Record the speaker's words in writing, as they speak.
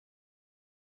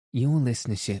Your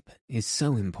listenership is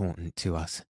so important to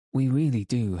us. We really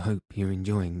do hope you're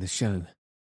enjoying the show.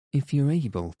 If you're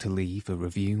able to leave a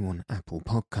review on Apple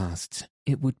Podcasts,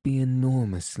 it would be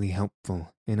enormously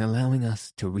helpful in allowing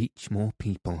us to reach more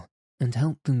people and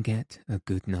help them get a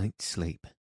good night's sleep.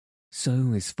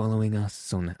 So is following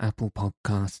us on Apple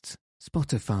Podcasts,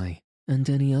 Spotify, and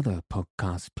any other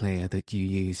podcast player that you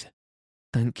use.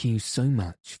 Thank you so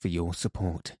much for your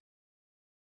support.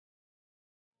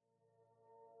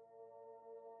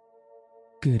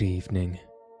 Good evening.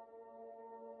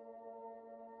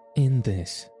 In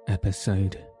this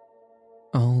episode,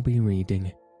 I'll be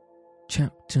reading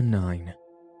Chapter 9,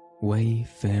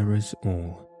 Wayfarers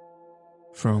All,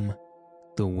 from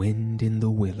The Wind in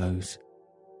the Willows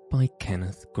by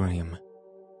Kenneth Grahame.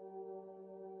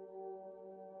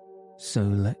 So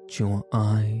let your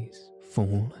eyes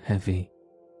fall heavy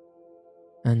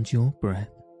and your breath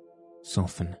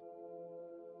soften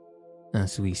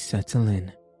as we settle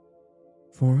in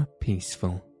for a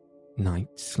peaceful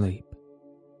night's sleep.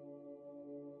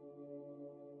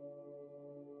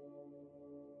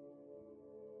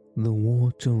 The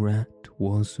water rat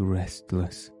was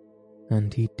restless,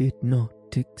 and he did not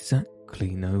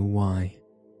exactly know why.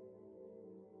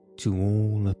 To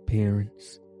all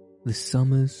appearance, the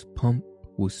summer's pomp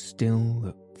was still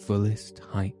at fullest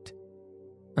height,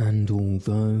 and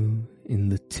although in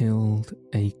the tilled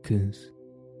acres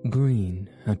green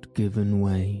had given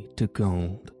way to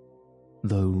gold,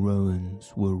 though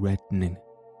rowans were reddening,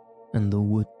 and the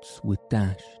woods were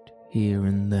dashed here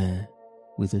and there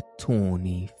with a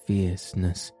tawny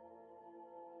fierceness,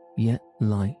 yet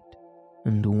light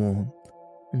and warmth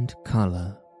and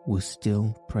colour were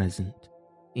still present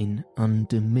in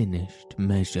undiminished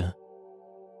measure,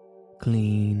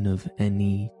 clean of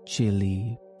any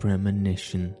chilly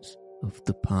premonitions of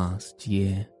the past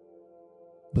year.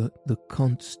 But the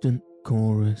constant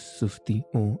chorus of the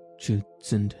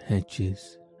orchards and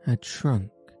hedges had shrunk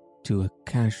to a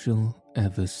casual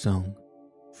ever-song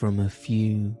from a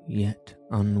few yet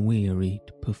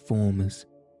unwearied performers.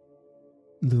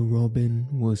 The robin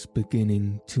was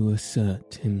beginning to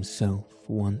assert himself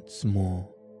once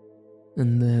more,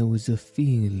 and there was a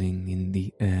feeling in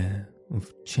the air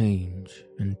of change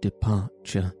and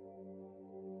departure.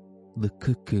 The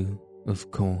cuckoo, of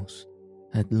course,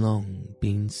 had long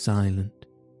been silent,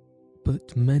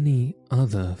 but many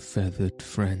other feathered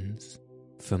friends,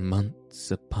 for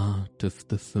months a part of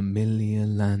the familiar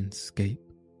landscape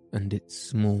and its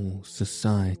small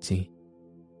society,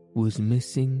 was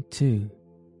missing too,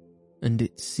 and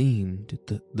it seemed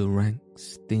that the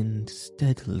ranks thinned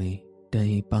steadily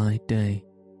day by day.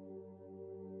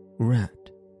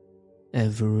 Rat,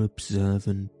 ever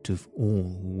observant of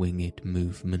all winged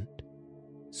movement,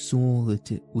 saw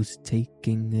that it was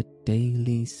taking a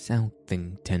daily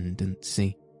southing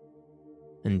tendency,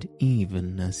 and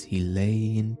even as he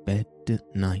lay in bed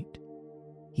at night,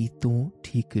 he thought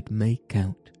he could make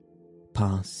out,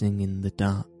 passing in the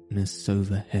darkness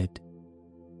overhead,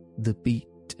 the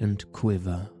beat and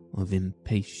quiver of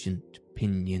impatient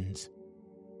pinions,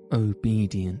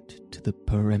 obedient to the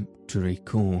peremptory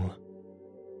call.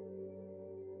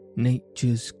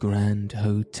 Nature's grand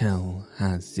hotel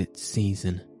has its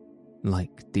season,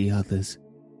 like the others.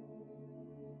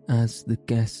 As the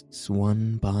guests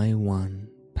one by one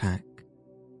pack,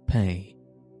 pay,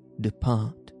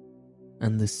 depart,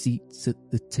 and the seats at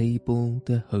the table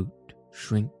d'hote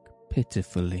shrink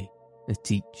pitifully at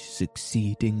each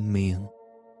succeeding meal,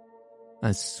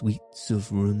 as suites of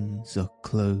rooms are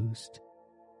closed,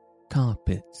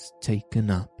 carpets taken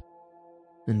up,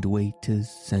 and waiters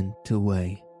sent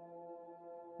away,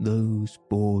 those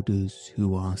boarders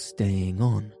who are staying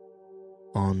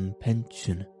on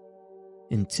pension,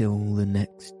 until the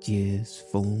next year's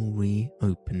full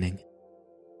reopening,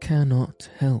 cannot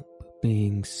help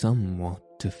being somewhat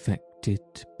affected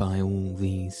by all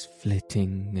these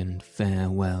flitting and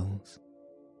farewells,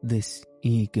 this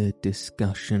eager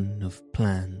discussion of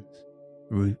plans,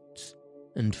 routes,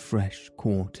 and fresh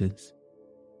quarters,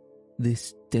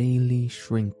 this daily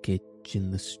shrinkage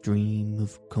in the stream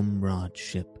of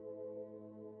comradeship.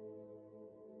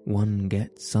 One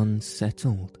gets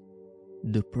unsettled,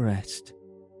 depressed,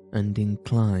 and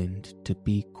inclined to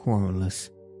be querulous.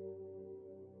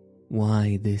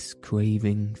 Why this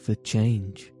craving for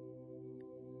change?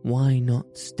 Why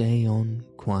not stay on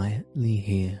quietly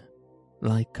here,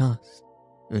 like us,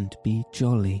 and be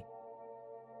jolly?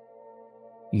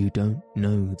 You don't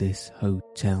know this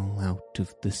hotel out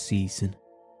of the season,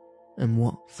 and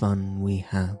what fun we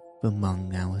have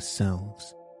among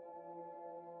ourselves.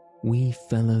 We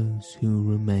fellows who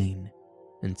remain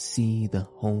and see the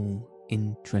whole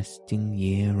interesting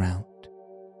year out,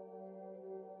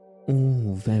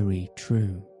 All very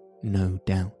true, no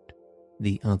doubt,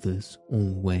 the others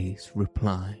always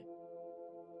reply.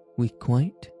 We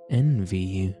quite envy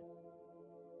you,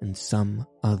 and some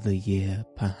other year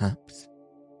perhaps,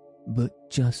 but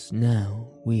just now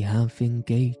we have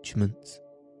engagements,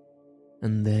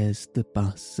 and there's the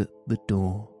bus at the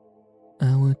door.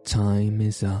 Our time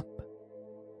is up,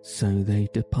 so they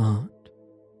depart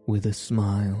with a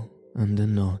smile and a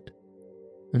nod,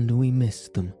 and we miss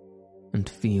them and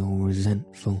feel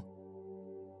resentful.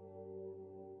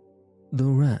 The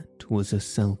rat was a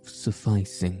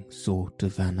self-sufficing sort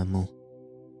of animal,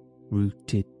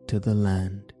 rooted to the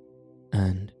land,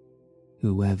 and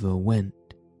whoever went,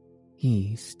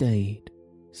 he stayed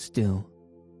still.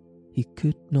 He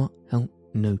could not help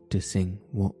noticing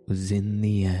what was in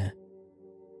the air,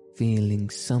 feeling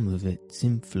some of its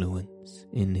influence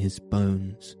in his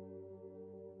bones.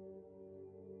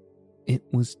 It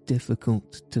was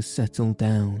difficult to settle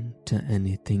down to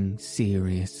anything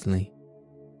seriously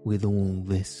with all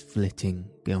this flitting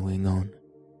going on.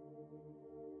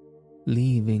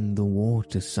 Leaving the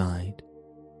waterside,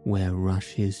 where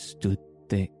rushes stood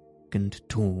thick and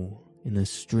tall in a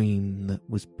stream that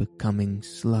was becoming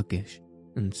sluggish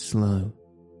and slow,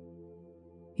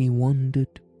 he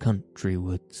wandered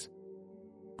countrywards,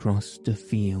 crossed a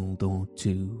field or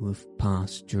two of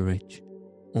pasturage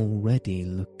already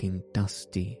looking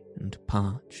dusty and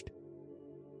parched,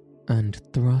 and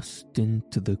thrust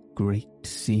into the great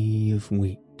sea of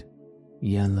wheat,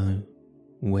 yellow,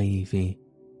 wavy,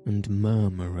 and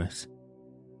murmurous,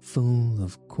 full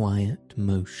of quiet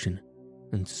motion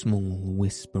and small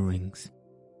whisperings.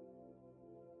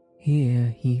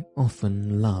 Here he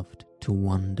often loved to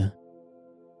wander,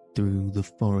 through the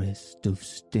forest of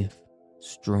stiff,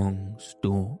 strong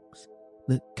stalks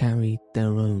that carried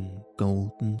their own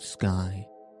golden sky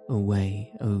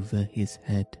away over his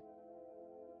head.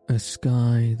 A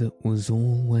sky that was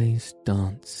always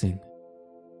dancing,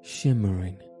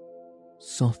 shimmering,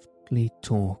 softly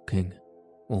talking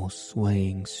or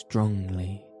swaying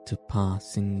strongly to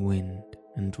passing wind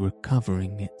and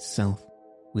recovering itself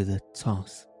with a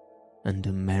toss and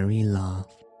a merry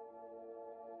laugh.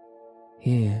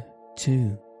 Here,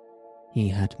 too, he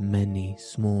had many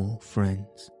small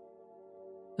friends,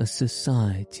 a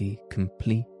society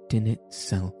complete in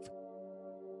itself,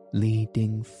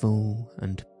 leading full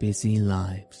and busy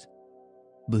lives,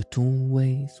 but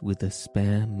always with a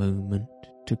spare moment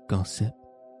to gossip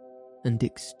and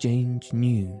exchange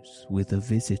news with a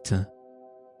visitor.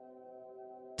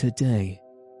 Today,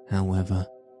 however,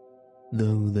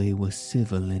 though they were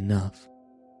civil enough,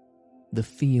 the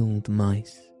field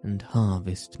mice and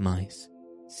harvest mice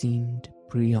seemed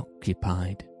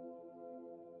preoccupied.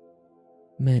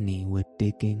 Many were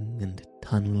digging and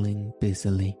tunnelling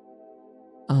busily.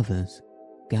 Others,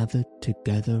 gathered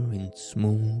together in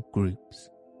small groups,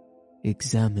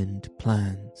 examined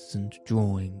plans and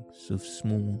drawings of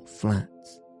small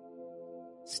flats,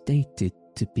 stated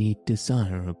to be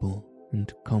desirable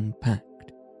and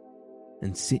compact,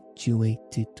 and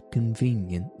situated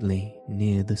conveniently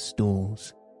near the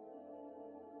stores.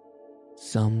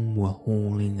 Some were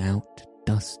hauling out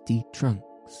dusty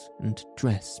trunks and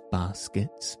dress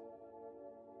baskets.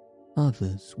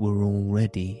 Others were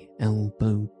already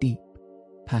elbow-deep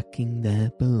packing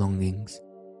their belongings,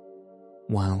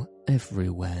 while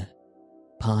everywhere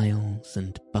piles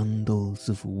and bundles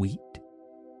of wheat,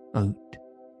 oat,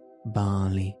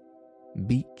 barley,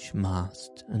 beech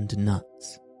mast and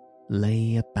nuts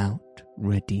lay about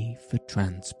ready for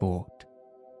transport.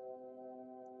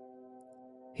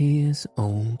 "Here's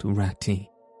old Ratty,"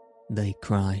 they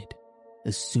cried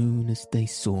as soon as they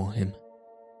saw him.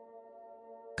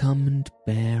 "Come and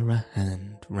bear a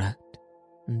hand, Rat,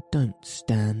 and don't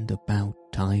stand about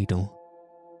idle."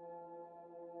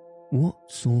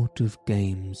 "What sort of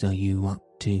games are you up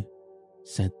to?"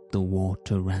 said the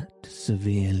water rat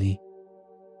severely.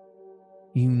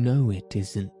 "You know it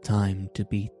isn't time to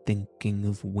be thinking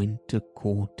of winter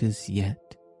quarters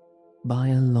yet, by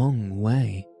a long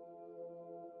way."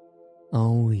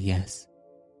 "Oh yes,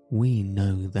 we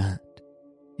know that,"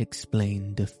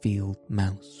 explained a field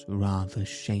mouse rather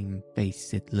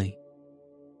shamefacedly.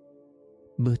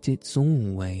 "But it's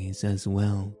always as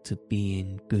well to be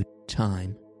in good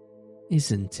time,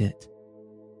 isn't it?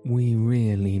 We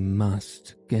really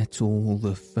must get all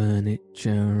the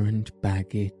furniture and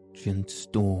baggage and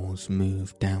stores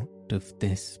moved out of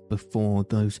this before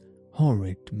those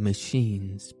horrid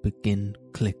machines begin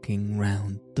clicking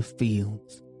round the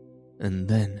fields, and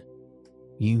then,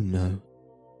 you know,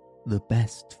 the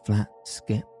best flats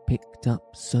get picked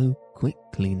up so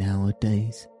quickly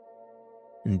nowadays,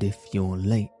 and if you're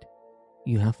late,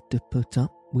 you have to put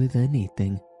up with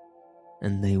anything,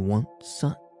 and they want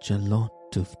such a lot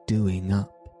of doing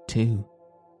up too,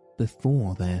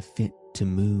 before they're fit to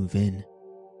move in.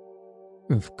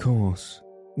 Of course,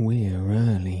 we're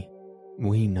early,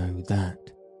 we know that,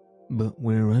 but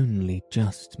we're only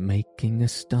just making a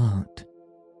start.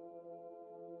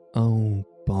 Oh,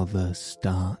 bother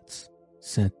starts,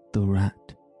 said the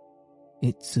rat.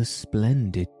 It's a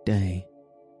splendid day.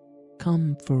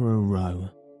 Come for a row,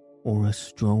 or a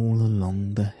stroll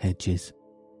along the hedges,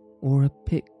 or a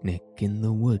picnic in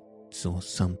the woods or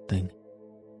something.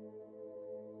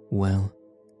 Well,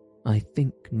 I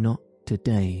think not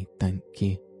today, thank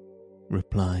you,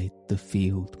 replied the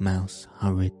field mouse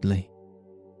hurriedly.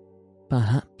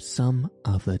 Perhaps some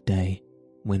other day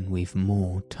when we've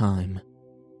more time.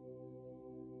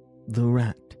 The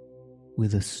rat,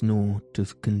 with a snort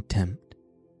of contempt,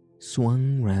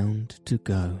 swung round to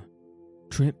go,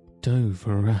 tripped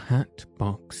over a hat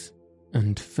box,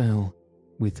 and fell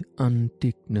with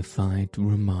undignified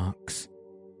remarks.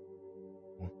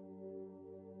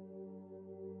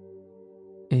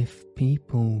 If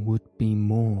people would be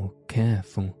more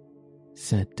careful,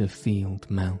 said the field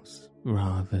mouse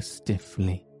rather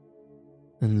stiffly,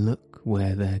 and look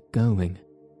where they're going,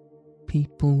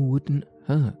 people wouldn't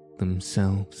hurt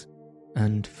themselves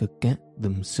and forget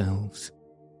themselves.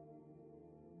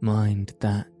 Mind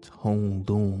that hold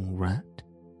all, rat.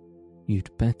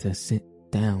 You'd better sit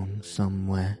down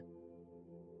somewhere.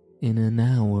 In an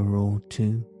hour or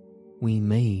two, we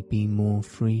may be more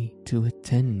free to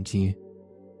attend you.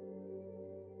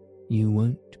 You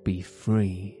won't be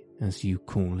free, as you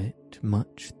call it,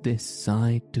 much this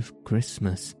side of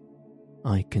Christmas.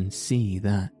 I can see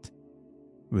that,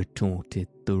 retorted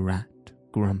the rat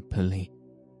grumpily,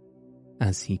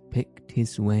 as he picked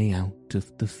his way out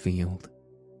of the field.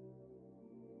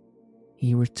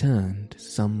 He returned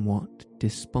somewhat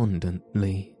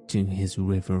despondently to his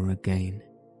river again,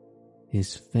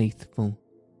 his faithful,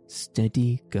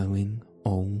 steady-going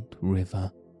old river,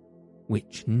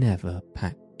 which never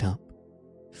packed up,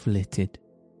 flitted,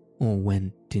 or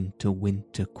went into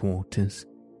winter quarters.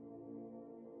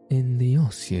 In the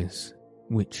osiers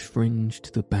which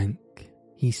fringed the bank,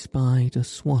 he spied a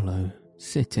swallow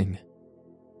sitting.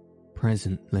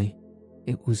 Presently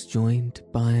it was joined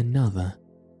by another,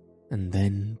 and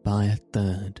then by a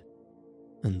third,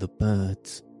 and the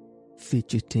birds,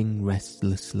 fidgeting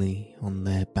restlessly on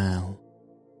their bough,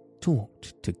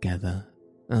 talked together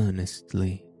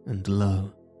earnestly and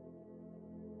low.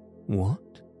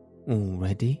 What,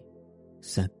 already?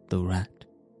 Said the rat,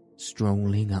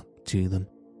 strolling up to them.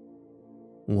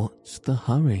 What's the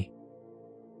hurry?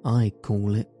 I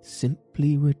call it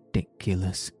simply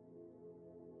ridiculous.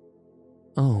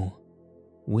 Oh,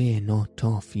 we're not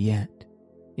off yet,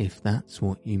 if that's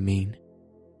what you mean,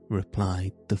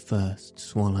 replied the first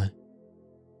swallow.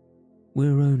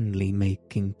 We're only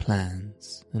making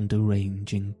plans and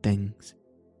arranging things,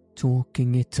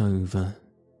 talking it over,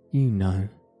 you know,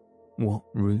 what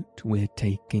route we're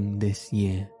taking this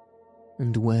year,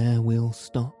 and where we'll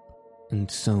stop,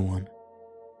 and so on.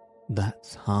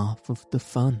 That's half of the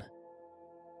fun.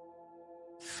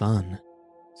 Fun,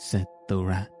 said the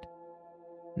rat.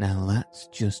 Now that's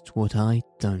just what I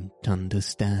don't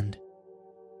understand.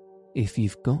 If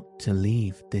you've got to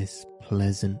leave this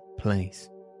pleasant place,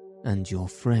 and your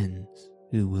friends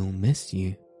who will miss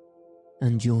you,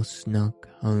 and your snug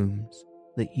homes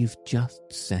that you've just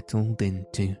settled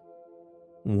into,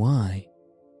 why,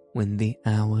 when the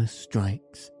hour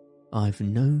strikes, I've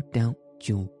no doubt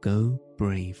you'll go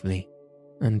bravely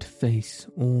and face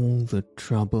all the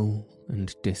trouble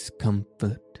and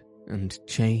discomfort and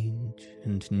change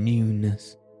and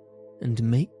newness, and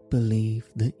make believe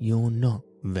that you're not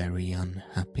very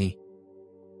unhappy.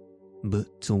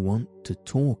 But to want to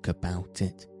talk about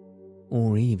it,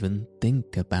 or even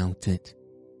think about it,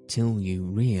 till you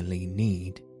really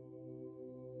need.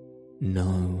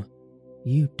 No,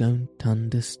 you don't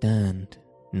understand,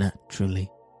 naturally,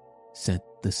 said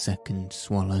the second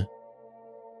swallow.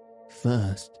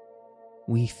 First,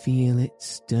 we feel it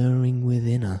stirring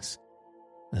within us,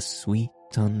 a sweet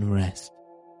unrest.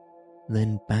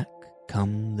 Then back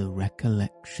come the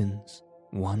recollections,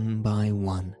 one by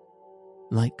one,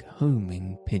 like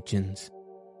homing pigeons.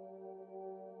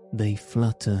 They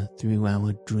flutter through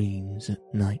our dreams at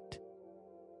night.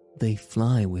 They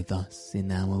fly with us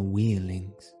in our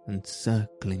wheelings and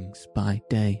circlings by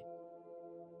day.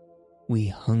 We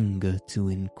hunger to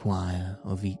inquire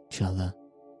of each other,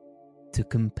 to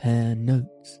compare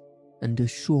notes and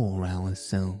assure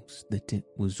ourselves that it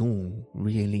was all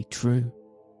really true,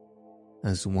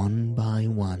 as one by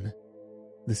one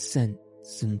the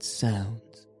scents and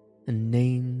sounds and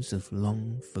names of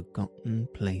long-forgotten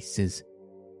places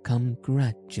come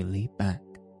gradually back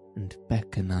and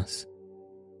beckon us.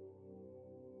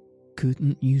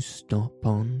 "Couldn't you stop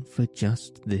on for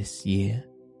just this year?"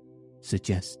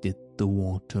 suggested the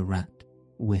water rat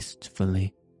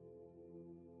wistfully.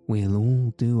 "We'll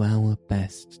all do our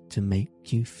best to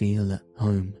make you feel at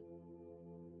home.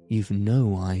 You've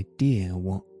no idea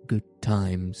what good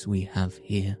times we have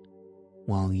here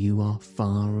while you are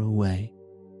far away."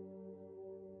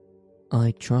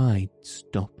 "I tried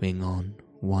stopping on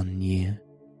 1 year,"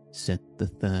 said the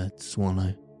third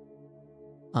swallow.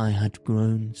 "I had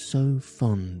grown so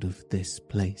fond of this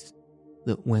place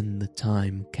that when the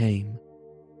time came,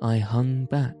 I hung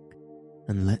back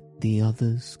and let the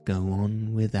others go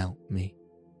on without me.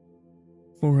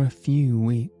 For a few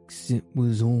weeks it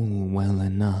was all well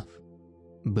enough,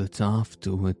 but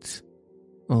afterwards,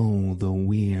 oh, the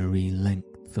weary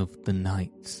length of the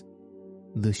nights,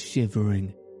 the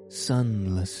shivering,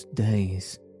 sunless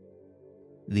days,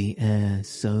 the air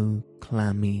so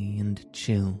clammy and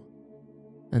chill,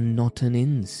 and not an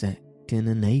insect in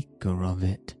an acre of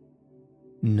it.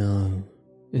 No,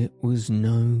 it was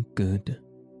no good.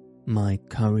 My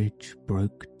courage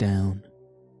broke down,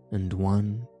 and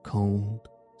one cold,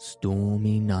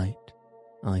 stormy night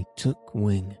I took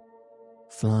wing,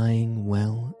 flying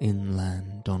well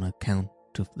inland on account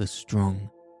of the strong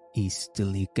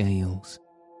easterly gales.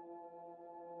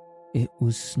 It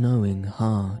was snowing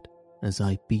hard as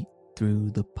I beat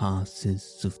through the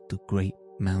passes of the great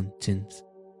mountains,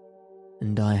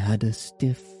 and I had a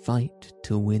stiff fight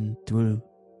to win through,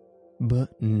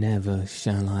 but never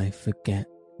shall I forget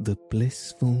the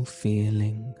blissful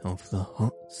feeling of the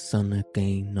hot sun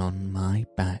again on my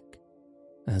back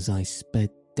as I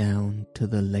sped down to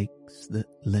the lakes that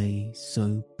lay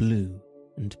so blue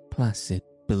and placid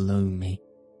below me,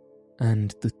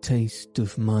 and the taste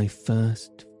of my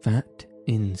first fat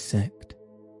insect.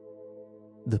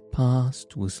 The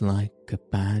past was like a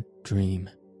bad dream.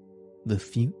 The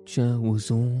future was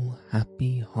all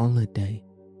happy holiday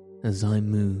as I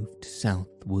moved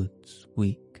southwards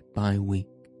week by week,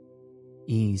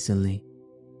 easily,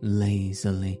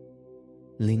 lazily,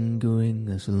 lingering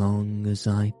as long as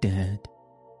I dared,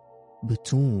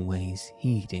 but always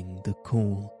heeding the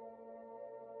call.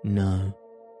 No,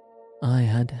 I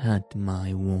had had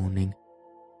my warning.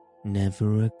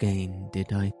 Never again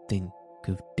did I think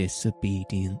of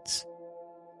disobedience.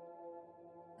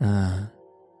 Ah,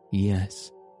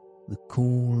 yes, the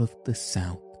call of the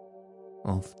south,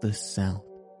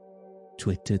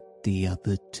 twittered the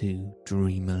other two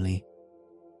dreamily.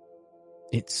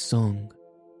 Its song,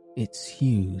 its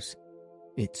hues,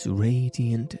 its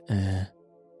radiant air.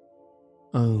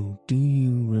 Oh, do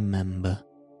you remember?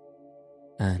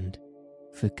 And,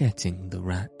 forgetting the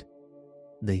rat,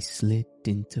 they slid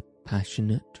into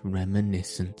passionate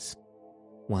reminiscence,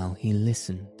 while he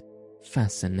listened,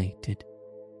 fascinated,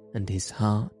 and his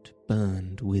heart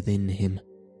burned within him.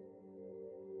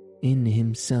 In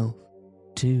himself,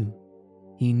 too,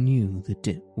 he knew that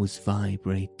it was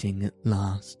vibrating at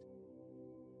last,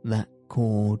 that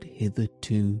chord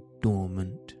hitherto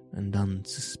dormant and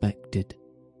unsuspected.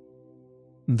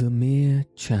 The mere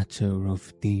chatter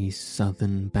of these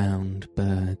southern-bound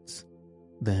birds,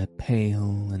 their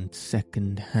pale and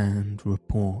second-hand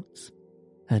reports,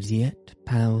 had yet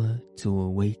power to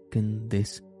awaken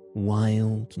this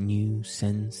wild new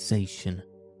sensation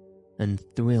and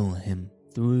thrill him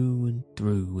through and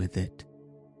through with it.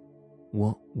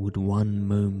 What would one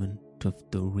moment of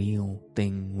the real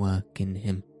thing work in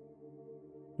him?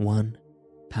 One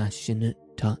passionate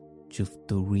touch of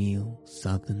the real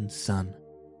southern sun.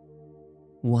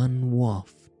 One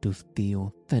waft of the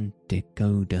authentic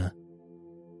odour.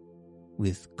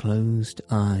 With closed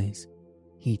eyes,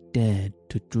 he dared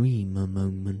to dream a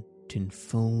moment in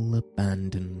full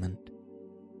abandonment,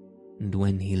 and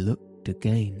when he looked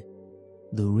again,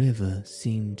 the river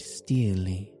seemed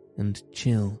steely and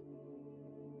chill,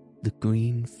 the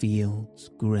green fields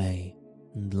grey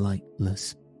and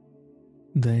lightless.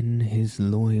 Then his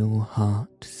loyal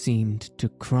heart seemed to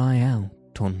cry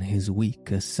out on his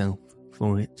weaker self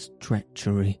for its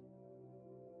treachery.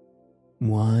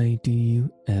 "Why do you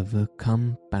ever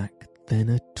come back then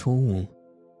at all?"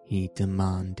 he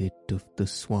demanded of the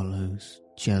swallows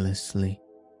jealously.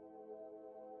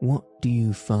 "What do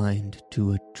you find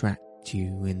to attract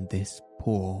you in this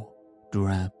poor,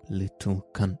 drab little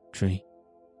country?"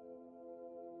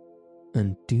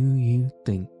 "And do you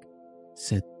think,"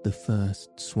 said the first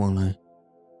swallow,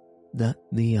 "that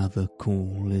the other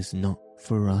call is not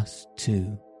for us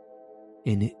too,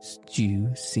 in its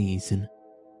due season?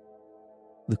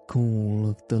 The call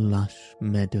of the lush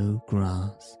meadow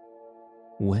grass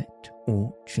wet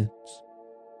orchards,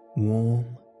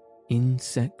 warm,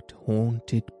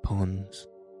 insect-haunted ponds,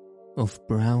 of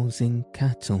browsing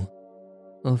cattle,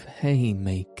 of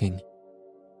hay-making,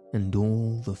 and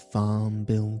all the farm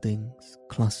buildings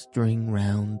clustering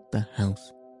round the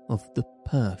house of the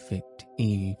perfect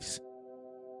Eves.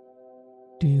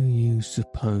 "Do you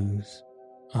suppose,"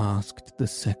 asked the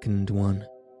second one,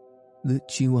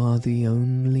 "that you are the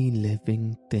only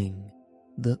living thing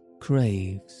that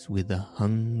craves with a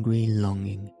hungry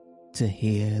longing to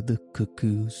hear the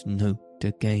cuckoo's note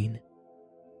again?"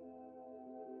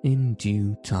 "In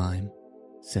due time,"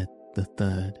 said the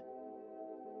third,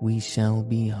 "we shall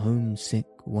be homesick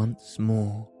once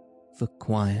more for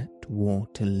quiet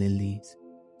water lilies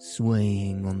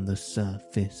swaying on the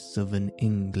surface of an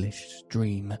English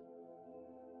stream.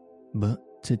 But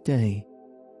today,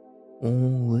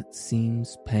 all that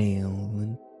seems pale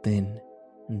and thin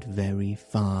and very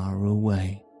far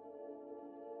away.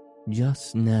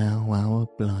 Just now our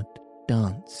blood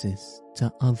dances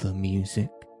to other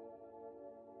music."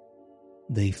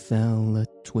 They fell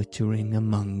a-twittering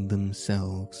among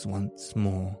themselves once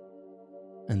more,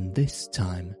 and this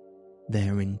time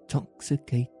their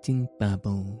intoxicating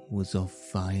babble was of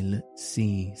violet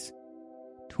seas,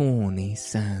 tawny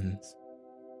sands,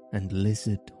 and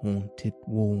lizard-haunted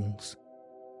walls.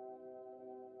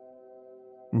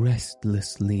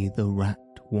 Restlessly the rat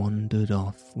wandered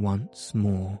off once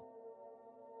more,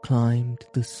 climbed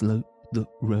the slope that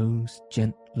rose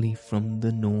gently from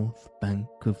the north bank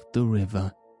of the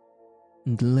river,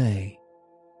 and lay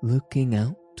looking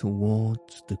out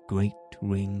towards the great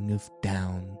ring of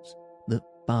downs that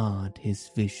barred his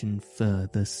vision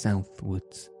further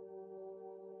southwards.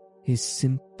 His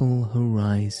simple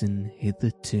horizon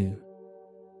hitherto,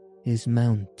 his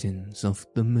mountains of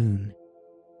the moon,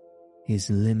 his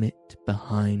limit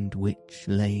behind which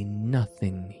lay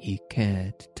nothing he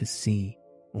cared to see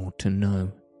or to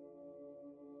know.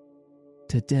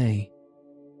 Today,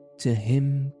 to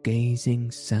him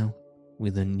gazing south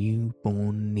with a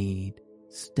new-born need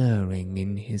stirring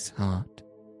in his heart,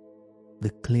 the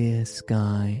clear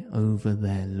sky over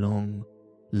their long,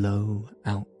 low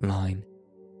outline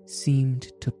seemed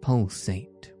to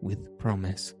pulsate with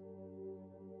promise.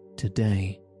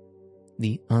 Today,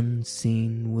 the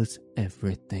unseen was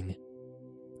everything,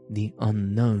 the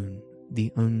unknown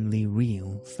the only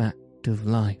real fact of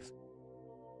life.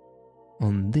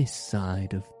 On this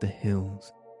side of the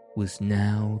hills was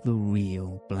now the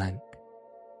real blank.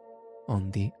 On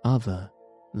the other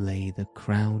lay the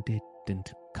crowded and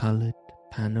coloured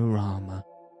panorama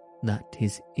that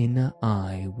his inner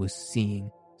eye was seeing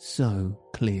so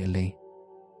clearly.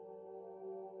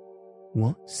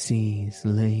 What seas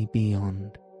lay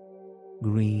beyond,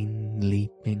 green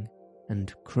leaping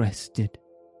and crested?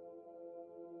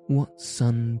 What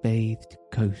sun-bathed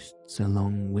coasts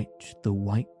along which the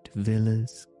white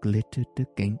villas glittered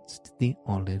against the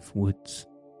olive woods?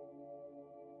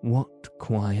 What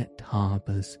quiet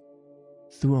harbours,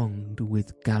 thronged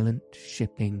with gallant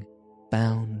shipping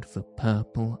bound for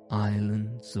purple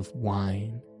islands of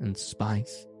wine and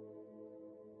spice?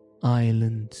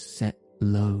 Islands set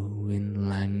low in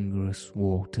languorous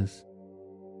waters.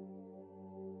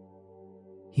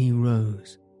 He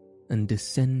rose and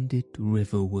descended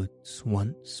riverwards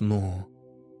once more,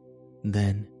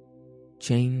 then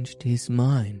changed his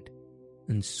mind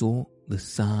and sought the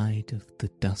side of the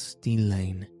dusty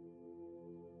lane.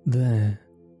 There,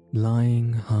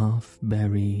 lying half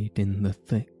buried in the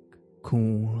thick,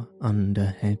 cool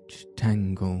under-hedge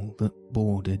tangle that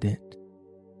bordered it,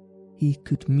 he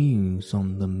could muse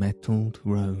on the metalled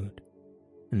road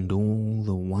and all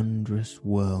the wondrous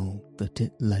world that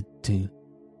it led to,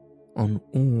 on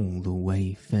all the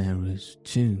wayfarers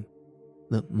too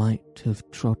that might have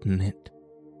trodden it,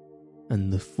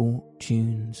 and the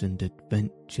fortunes and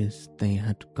adventures they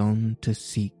had gone to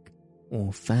seek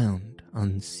or found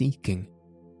unseeking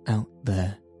out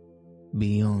there,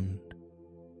 beyond.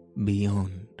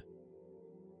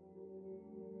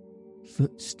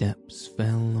 Footsteps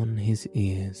fell on his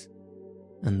ears,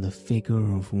 and the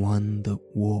figure of one that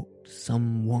walked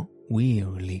somewhat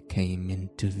wearily came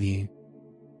into view,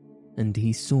 and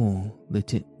he saw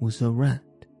that it was a rat,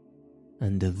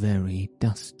 and a very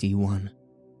dusty one.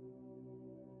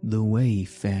 The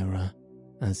wayfarer,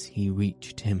 as he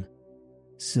reached him,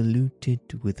 saluted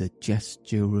with a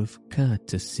gesture of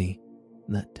courtesy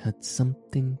that had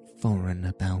something foreign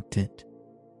about it,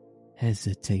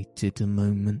 hesitated a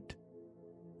moment,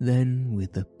 then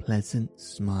with a pleasant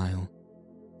smile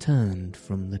turned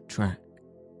from the track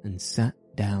and sat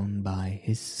down by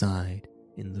his side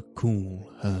in the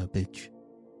cool herbage.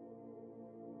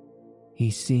 He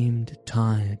seemed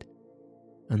tired,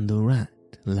 and the rat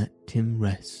let him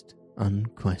rest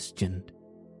unquestioned,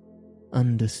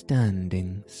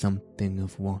 understanding something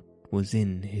of what was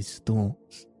in his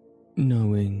thoughts,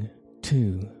 knowing,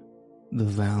 too, the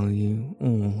value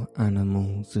all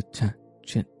animals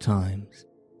attach at times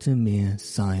to mere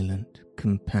silent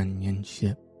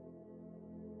companionship,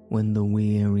 when the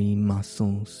weary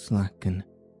muscles slacken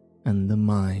and the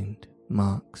mind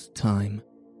marks time.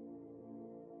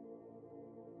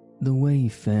 The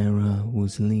wayfarer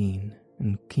was lean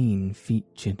and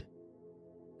keen-featured,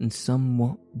 and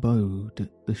somewhat bowed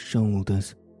at the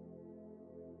shoulders.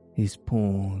 His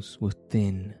paws were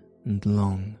thin and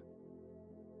long,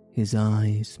 his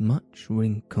eyes much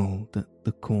wrinkled at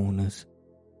the corners,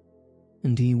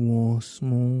 and he wore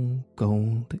small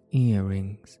gold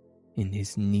earrings in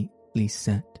his neatly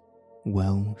set,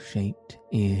 well-shaped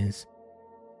ears.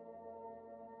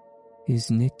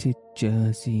 His knitted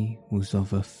jersey was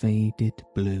of a faded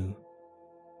blue,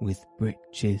 with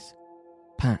breeches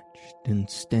patched and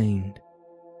stained,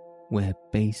 where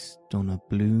based on a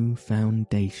blue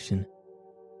foundation,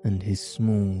 and his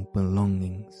small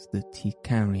belongings that he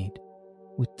carried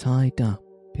were tied up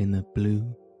in a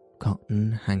blue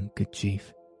cotton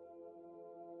handkerchief.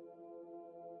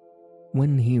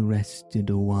 When he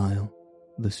rested a while,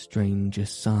 the stranger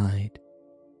sighed,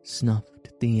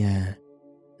 snuffed the air,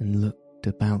 and looked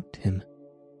about him.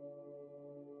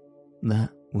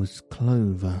 That was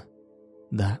clover,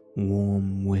 that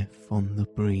warm whiff on the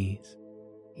breeze,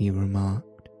 he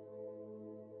remarked,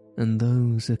 and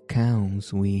those are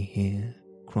cows we hear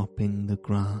cropping the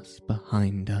grass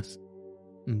behind us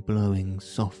and blowing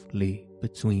softly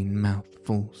between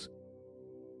mouthfuls.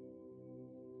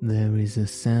 There is a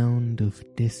sound of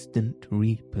distant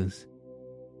reapers,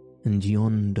 and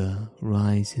yonder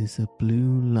rises a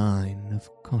blue line of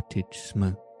cottage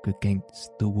smoke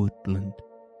against the woodland.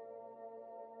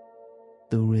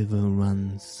 The river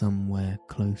runs somewhere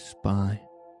close by,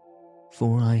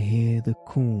 for I hear the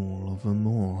call of a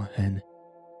moorhen,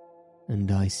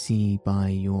 and I see by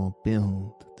your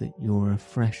build that you're a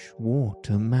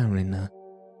fresh-water mariner.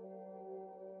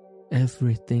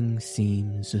 Everything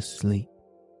seems asleep,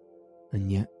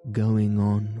 and yet going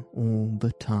on all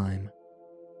the time.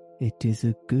 It is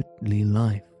a goodly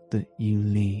life that you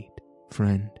lead,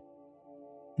 friend,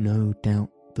 no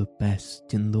doubt the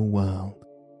best in the world,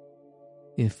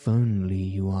 if only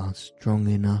you are strong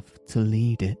enough to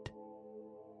lead it.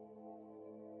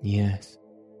 Yes,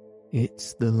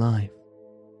 it's the life,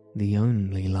 the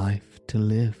only life to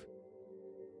live,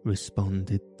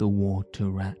 responded the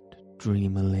water-rat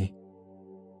dreamily,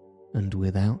 and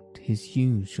without his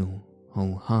usual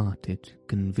wholehearted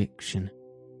conviction.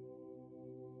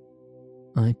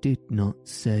 I did not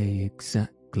say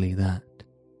exactly that,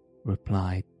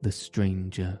 replied the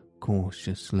stranger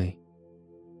cautiously.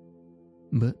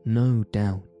 But no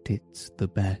doubt it's the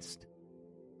best.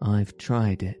 I've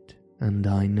tried it, and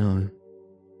I know.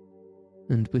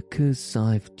 And because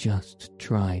I've just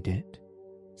tried it,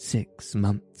 6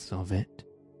 months of it,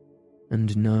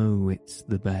 and know it's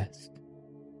the best,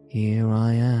 here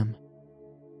I am,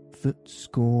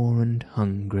 footsore and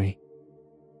hungry,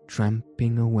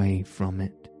 tramping away from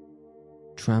it,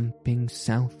 tramping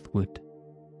southward,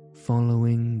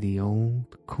 following the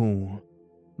old call,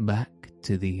 back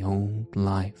to the old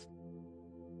life,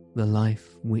 the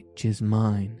life which is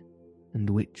mine and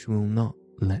which will not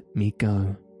let me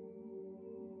go.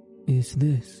 Is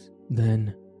this,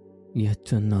 then,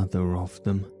 yet another of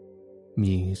them?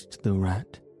 Mused the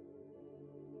rat.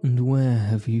 And where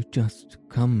have you just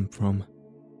come from?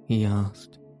 He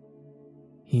asked.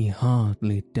 He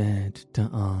hardly dared to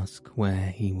ask where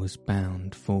he was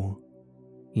bound for.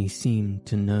 He seemed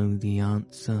to know the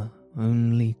answer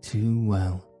only too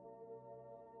well.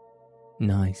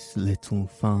 Nice little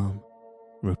farm,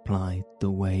 replied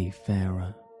the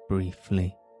wayfarer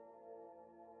briefly.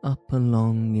 Up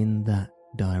along in that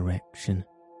direction,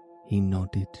 he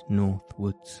nodded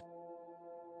northwards.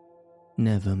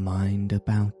 Never mind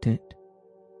about it.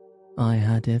 I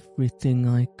had everything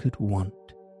I could want,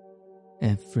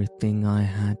 everything I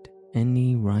had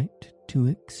any right to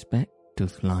expect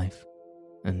of life,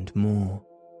 and more.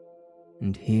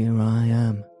 And here I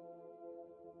am.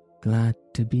 Glad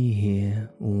to be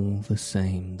here all the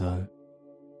same, though.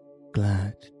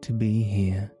 Glad to be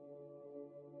here.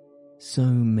 So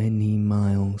many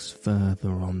miles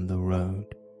further on the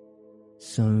road,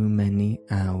 so many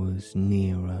hours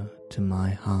nearer to my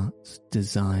heart's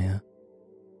desire.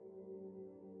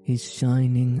 His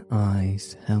shining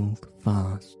eyes held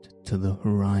fast to the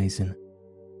horizon,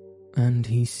 and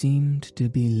he seemed to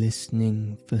be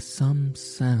listening for some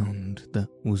sound that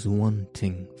was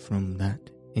wanting from that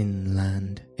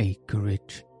inland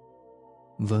acreage.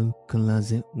 vocal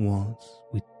as it was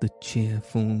with the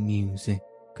cheerful music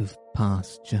of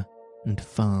pasture and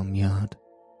farmyard.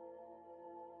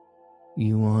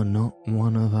 "You are not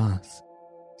one of us,"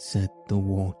 said the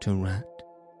water rat,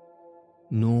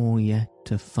 "nor yet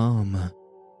a farmer,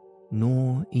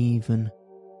 nor even,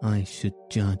 I should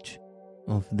judge,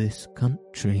 of this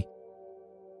country."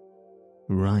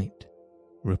 "Right,"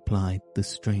 replied the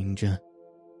stranger.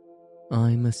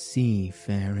 "I'm a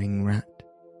seafaring rat,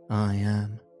 I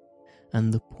am,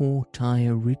 and the port I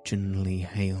originally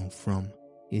hail from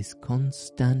is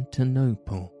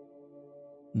Constantinople,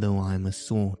 though I'm a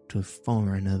sort of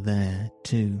foreigner there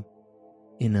too,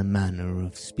 in a manner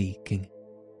of speaking.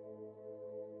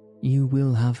 You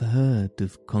will have heard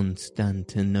of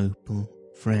Constantinople,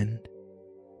 friend,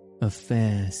 a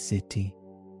fair city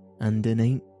and an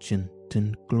ancient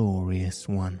and glorious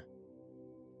one.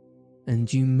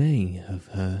 And you may have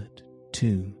heard,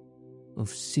 too, of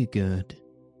Sigurd,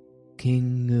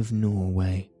 King of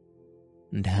Norway,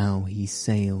 and how he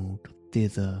sailed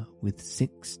thither with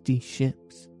 60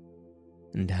 ships,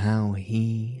 and how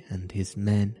he and his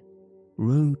men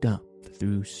rode up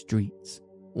through streets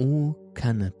all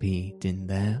canopied in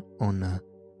their honour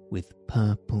with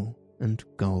purple and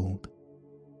gold,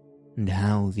 and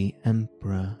how the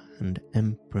Emperor and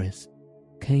Empress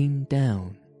came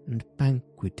down and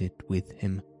banqueted with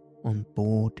him on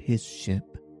board his ship.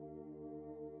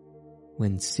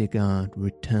 When Sigurd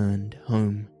returned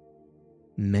home,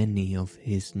 many of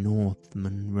his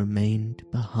Northmen remained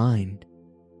behind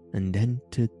and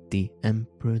entered the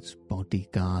Emperor's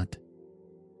bodyguard,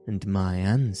 and my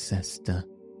ancestor,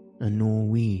 a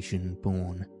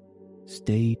Norwegian-born,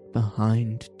 stayed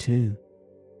behind too,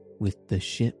 with the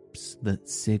ships that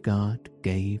Sigurd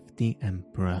gave the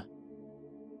Emperor.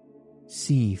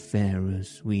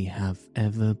 Seafarers we have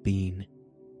ever been,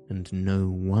 and no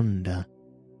wonder.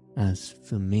 As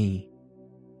for me,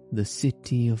 the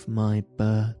city of my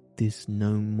birth is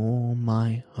no more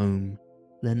my home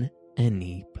than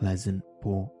any pleasant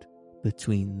port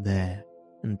between there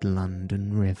and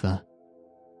London River.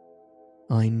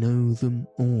 I know them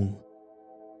all,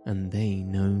 and they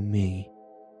know me.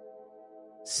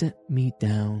 Set me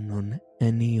down on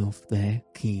any of their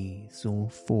quays or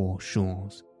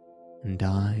foreshores, and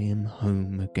I am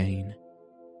home again.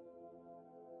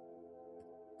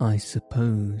 I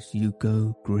suppose you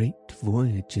go great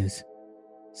voyages,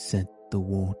 said the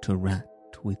water rat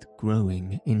with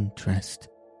growing interest.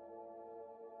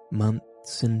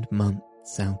 Months and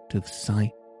months out of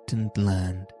sight and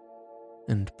land,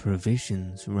 and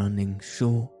provisions running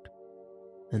short,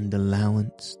 and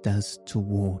allowanced as to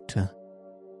water,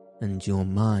 and your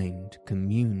mind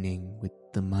communing with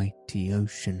the mighty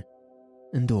ocean,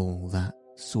 and all that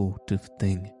sort of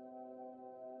thing.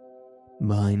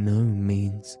 By no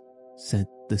means, said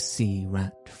the sea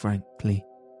rat frankly.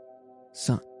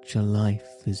 Such a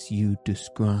life as you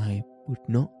describe would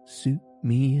not suit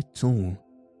me at all.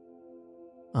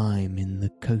 I'm in the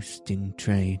coasting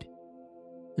trade,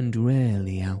 and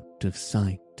rarely out of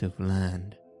sight of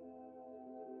land.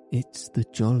 It's the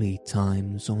jolly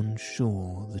times on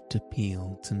shore that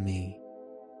appeal to me,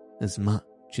 as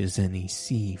much as any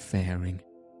seafaring.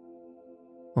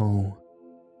 Oh,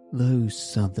 those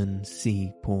southern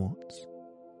seaports,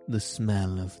 the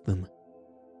smell of them,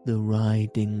 the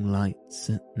riding lights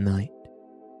at night,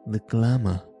 the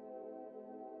glamour.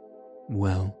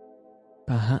 Well,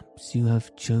 perhaps you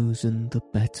have chosen the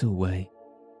better way,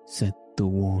 said the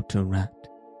water rat,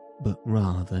 but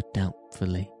rather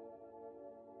doubtfully.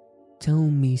 Tell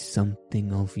me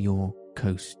something of your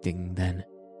coasting then,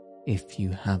 if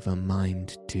you have a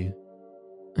mind to.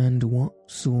 And what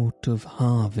sort of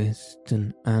harvest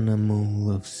an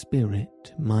animal of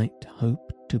spirit might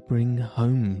hope to bring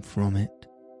home from it,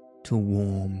 to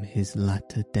warm his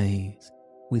latter days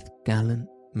with gallant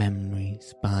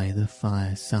memories by the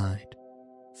fireside.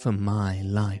 For my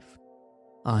life,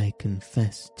 I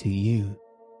confess to you,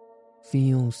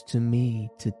 feels to me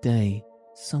today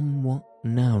somewhat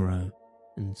narrow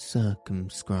and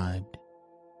circumscribed.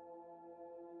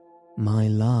 My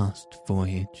last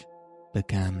voyage,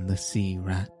 began the sea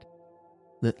rat,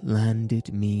 that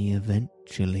landed me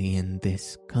eventually in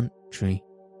this country,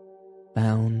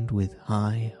 bound with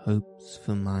high hopes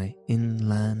for my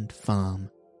inland farm,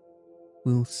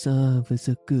 will serve as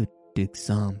a good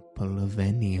example of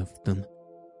any of them,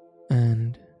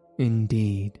 and,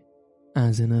 indeed,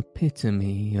 as an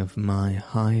epitome of my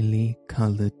highly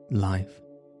coloured life.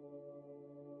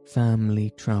 Family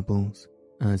troubles,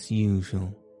 as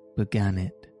usual, began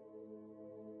it.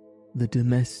 The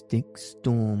domestic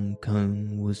storm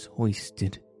cone was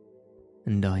hoisted,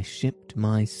 and I shipped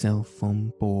myself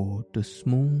on board a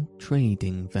small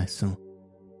trading vessel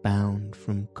bound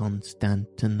from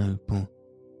Constantinople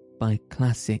by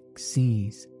classic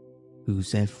seas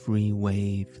whose every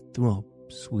wave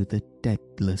throbs with a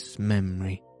deathless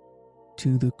memory,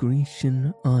 to the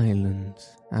Grecian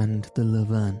islands and the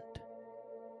Levant.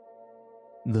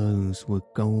 Those were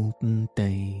golden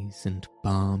days and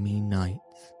balmy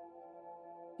nights,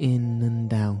 in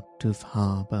and out of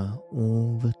harbour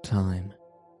all the time,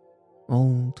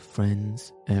 old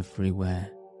friends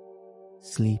everywhere,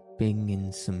 sleeping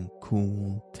in some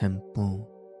cool temple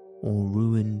or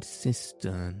ruined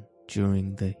cistern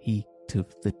during the heat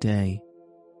of the day,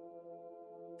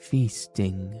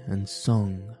 feasting and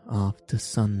song after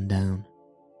sundown,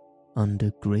 under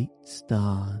great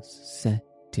stars set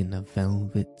in a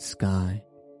velvet sky.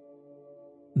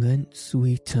 Thence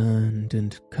we turned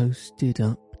and coasted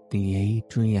up the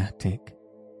Adriatic,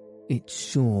 its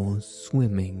shores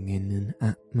swimming in an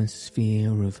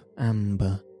atmosphere of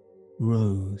amber,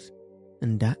 rose,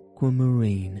 and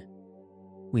aquamarine.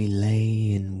 We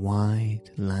lay in wide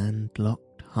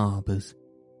landlocked harbours.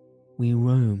 We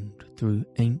roamed through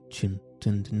ancient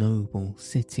and noble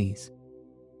cities,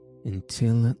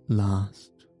 until at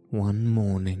last, one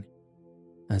morning,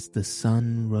 as the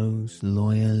sun rose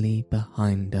loyally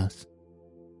behind us,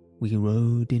 we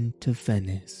rode into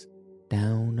Venice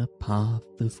down a path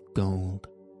of gold.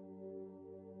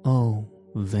 Oh,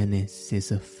 Venice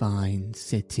is a fine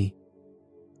city,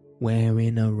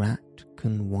 wherein a rat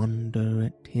can wander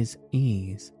at his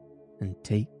ease and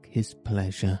take his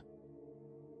pleasure,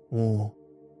 or,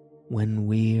 when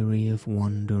weary of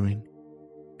wandering,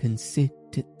 can sit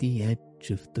at the edge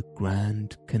of the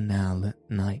Grand Canal at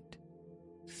night,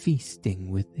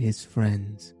 feasting with his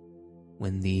friends,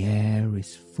 when the air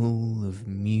is full of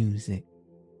music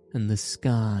and the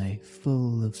sky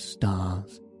full of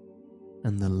stars,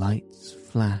 and the lights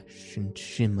flash and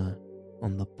shimmer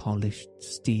on the polished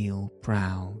steel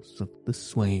prows of the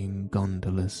swaying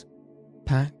gondolas,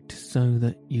 packed so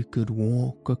that you could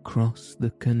walk across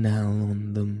the canal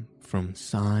on them from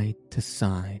side to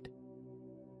side.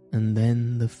 And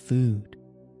then the food.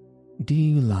 Do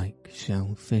you like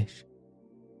shellfish?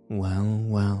 Well,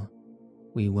 well,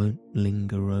 we won't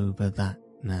linger over that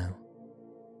now.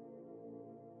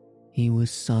 He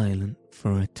was silent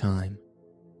for a time,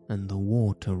 and the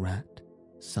water rat,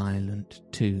 silent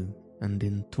too and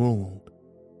enthralled,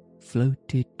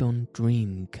 floated on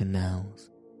dream canals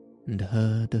and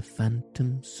heard a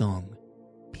phantom song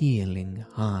pealing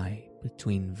high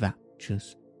between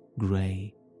Vaccha's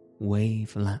grey,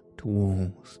 wave-lapped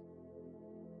walls.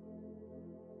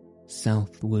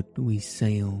 Southward we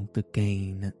sailed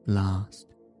again at last,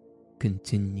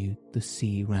 continued the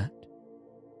sea rat,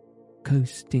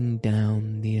 coasting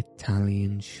down the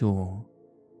Italian shore,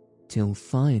 till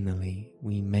finally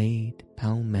we made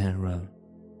Palmero,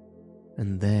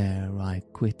 and there I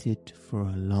quitted for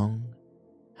a long,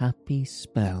 happy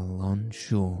spell on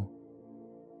shore.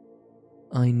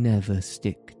 I never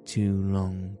stick too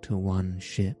long to one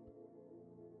ship.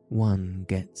 One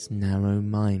gets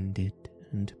narrow-minded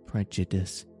and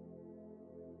prejudiced.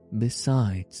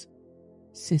 Besides,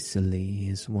 Sicily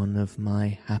is one of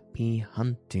my happy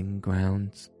hunting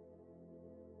grounds.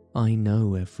 I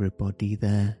know everybody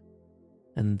there,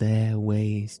 and their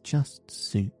ways just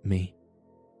suit me.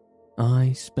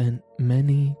 I spent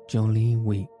many jolly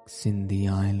weeks in the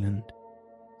island,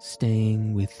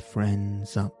 staying with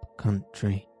friends up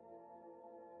country.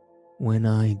 When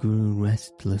I grew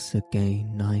restless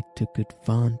again, I took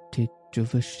advantage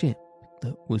of a ship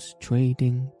that was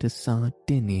trading to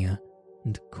Sardinia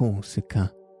and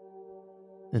Corsica,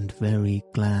 and very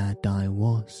glad I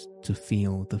was to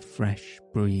feel the fresh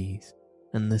breeze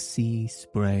and the sea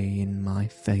spray in my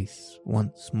face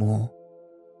once more.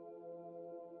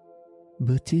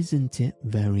 But isn't it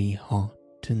very hot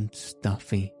and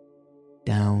stuffy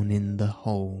down in the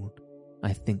hold,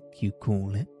 I think you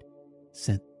call it,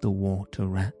 said the water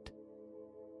rat.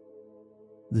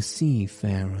 The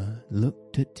seafarer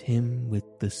looked at him with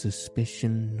the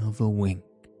suspicion of a wink.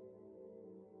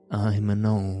 I'm an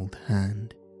old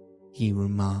hand, he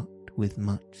remarked with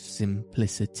much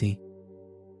simplicity.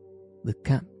 The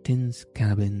captain's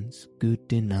cabin's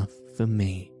good enough for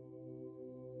me.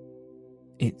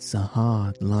 It's a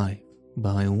hard life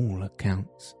by all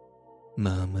accounts,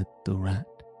 murmured the rat,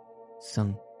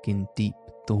 sunk in deep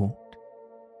thought.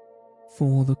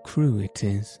 For the crew it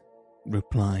is,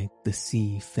 replied the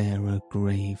seafarer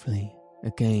gravely,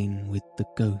 again with the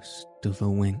ghost of a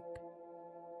wink.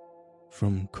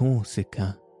 From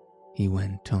Corsica, he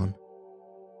went on,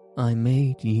 I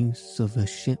made use of a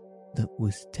ship that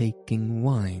was taking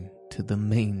wine to the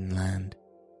mainland.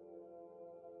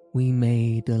 We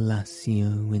made a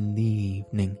lassio in the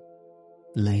evening,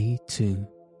 lay to,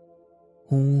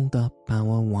 hauled up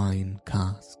our wine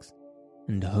casks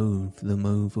and hove them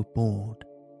overboard,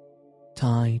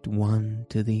 tied one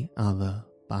to the other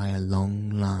by a long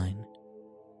line.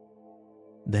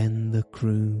 Then the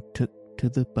crew took to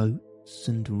the boats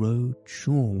and rowed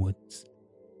shorewards,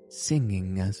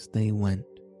 singing as they went,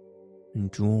 and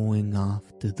drawing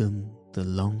after them the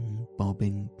long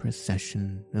bobbing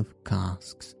procession of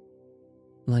casks,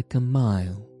 like a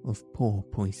mile of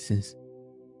porpoises.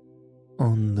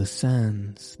 On the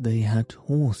sands they had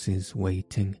horses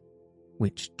waiting,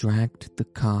 which dragged the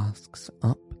casks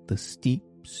up the steep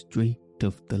street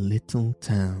of the little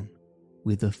town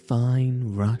with a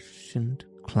fine rush and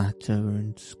clatter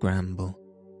and scramble.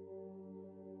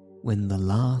 When the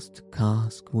last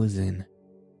cask was in,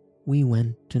 we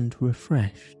went and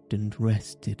refreshed and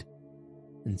rested,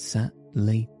 and sat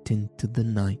late into the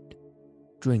night,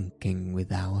 drinking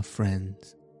with our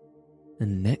friends,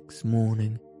 and next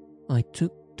morning I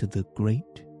took to the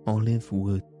great olive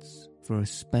woods for a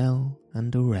spell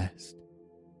and a rest.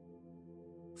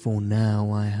 For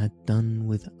now I had done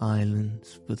with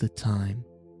islands for the time,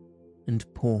 and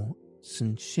ports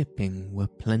and shipping were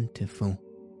plentiful,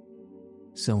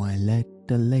 so I led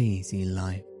a lazy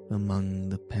life among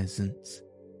the peasants,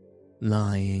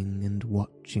 lying and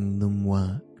watching them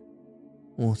work,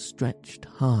 or stretched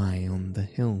high on the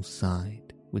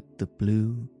hillside with the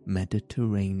blue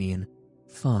Mediterranean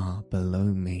far below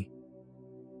me.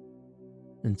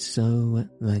 And so at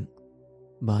length,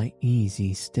 by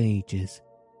easy stages,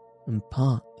 and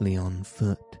partly on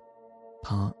foot,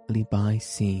 partly by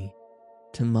sea,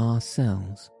 to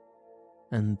Marseilles,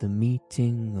 and the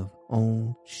meeting of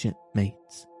old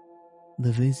shipmates,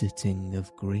 the visiting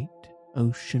of great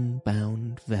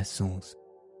ocean-bound vessels,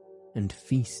 and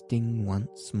feasting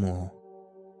once more.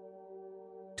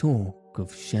 Talk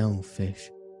of shellfish,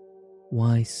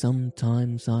 why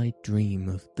sometimes I dream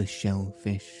of the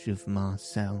shellfish of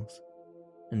Marseilles,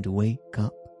 and wake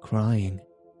up crying.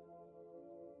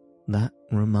 That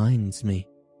reminds me,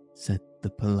 said the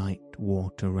polite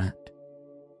water rat.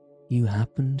 You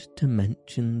happened to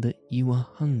mention that you were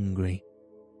hungry,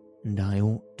 and I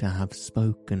ought to have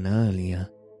spoken earlier.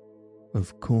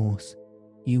 Of course,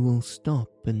 you will stop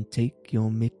and take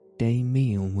your midday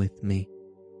meal with me.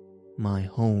 My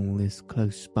hole is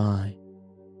close by.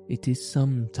 It is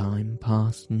some time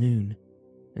past noon,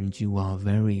 and you are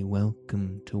very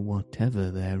welcome to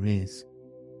whatever there is.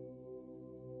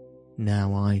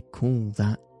 Now I call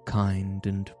that kind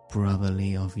and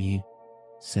brotherly of you,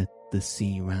 said the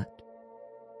sea rat.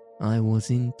 I was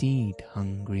indeed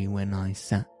hungry when I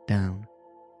sat down,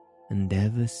 and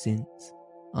ever since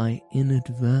I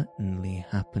inadvertently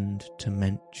happened to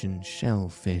mention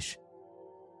shellfish,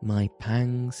 my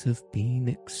pangs have been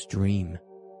extreme.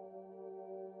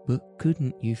 But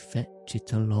couldn't you fetch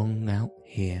it along out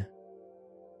here?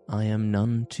 I am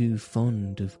none too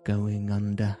fond of going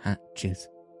under hatches,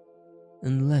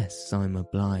 unless I'm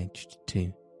obliged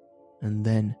to, and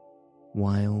then,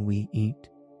 while we eat,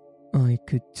 I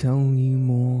could tell you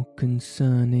more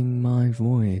concerning my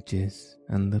voyages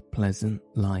and the pleasant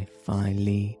life I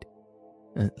lead.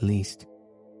 At least,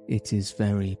 it is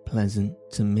very pleasant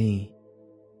to me,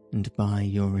 and by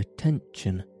your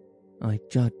attention I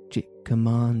judge it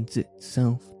commands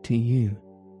itself to you,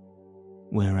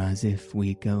 whereas if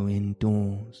we go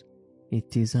indoors,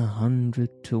 it is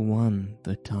 100 to 1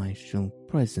 that I shall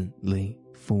presently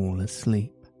fall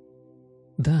asleep.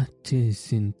 That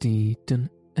is indeed an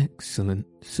excellent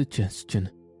suggestion,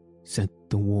 said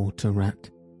the water rat,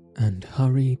 and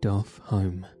hurried off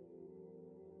home.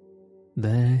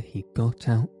 There he got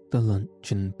out the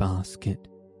luncheon basket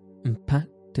and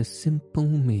packed a simple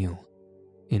meal,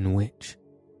 in which,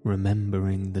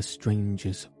 remembering the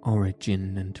stranger's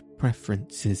origin and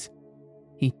preferences,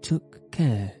 he took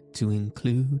care to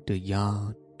include a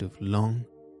yard of long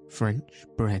French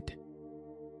bread,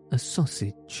 a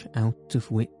sausage out of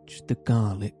which the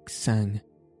garlic sang,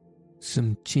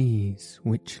 some cheese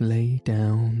which lay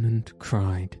down and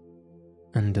cried,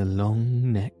 and a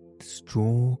long-necked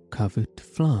straw-covered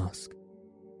flask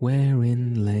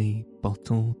wherein lay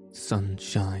bottled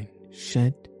sunshine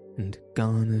shed and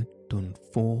garnered on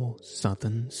 4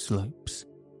 southern slopes.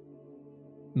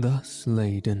 Thus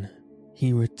laden,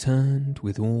 he returned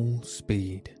with all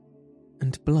speed,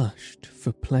 and blushed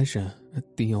for pleasure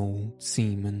at the old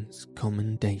seaman's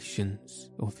commendations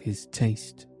of his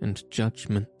taste and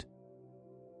judgment.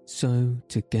 So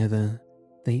together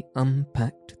they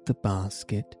unpacked the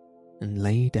basket and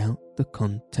laid out the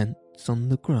contents on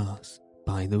the grass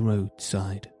by the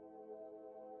roadside.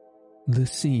 The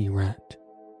sea rat,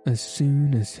 as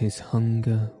soon as his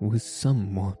hunger was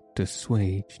somewhat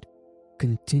assuaged,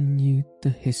 continued the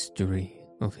history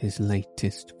of his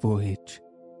latest voyage,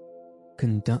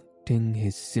 conducting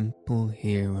his simple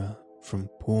hearer from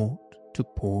port to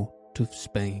port of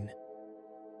Spain,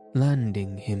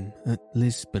 landing him at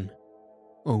Lisbon,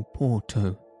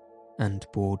 Oporto, and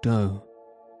Bordeaux,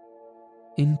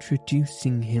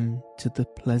 introducing him to the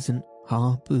pleasant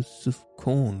harbours of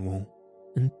Cornwall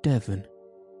and Devon,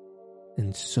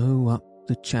 and so up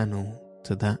the channel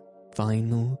to that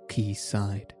final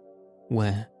quayside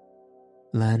where,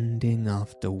 landing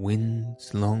after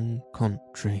winds long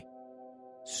contrary,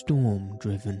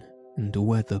 storm-driven and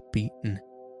weather-beaten,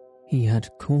 he had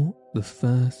caught the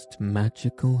first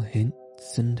magical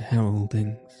hints and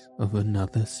heraldings of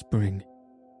another spring,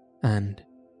 and,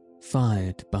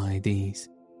 fired by these,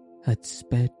 had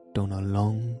sped on a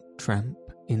long tramp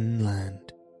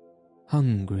inland,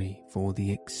 hungry for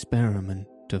the experiment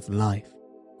of life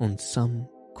on some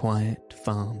quiet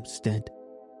farmstead,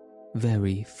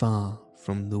 very far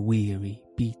from the weary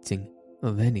beating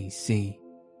of any sea.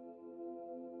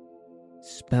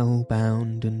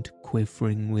 Spellbound and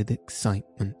quivering with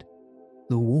excitement,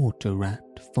 the water rat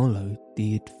followed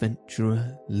the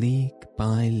adventurer league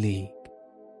by league,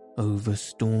 over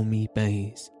stormy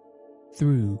bays,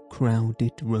 through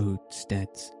crowded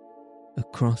roadsteads,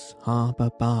 across harbour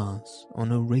bars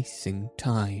on a racing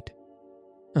tide,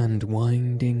 and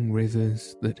winding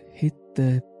rivers that hid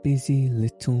their busy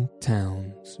little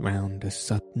towns round a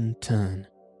sudden turn,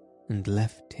 and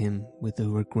left him with a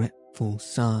regretful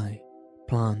sigh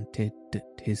planted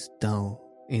at his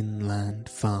dull inland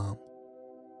farm,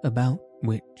 about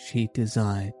which he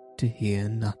desired to hear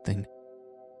nothing.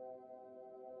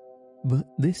 But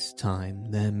this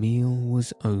time their meal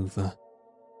was over,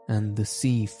 and the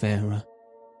seafarer,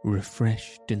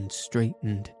 refreshed and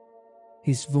straightened,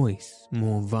 his voice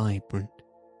more vibrant,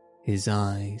 his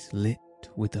eyes lit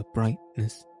with a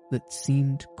brightness that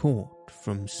seemed caught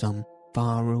from some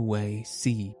faraway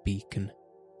sea beacon,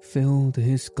 filled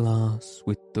his glass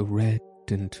with the red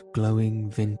and glowing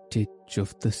vintage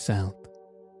of the south,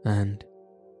 and,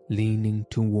 leaning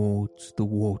towards the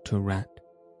water rat,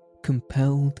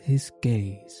 compelled his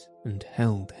gaze and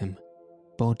held him,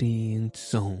 body and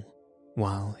soul,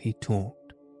 while he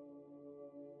talked.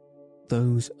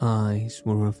 Those eyes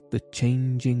were of the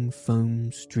changing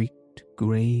foam-streaked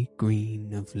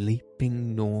grey-green of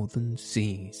leaping northern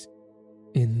seas.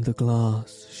 In the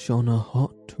glass shone a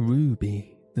hot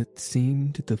ruby that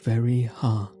seemed the very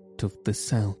heart of the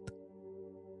south,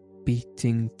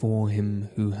 beating for him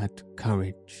who had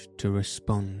courage to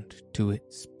respond to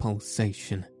its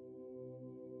pulsation.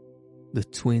 The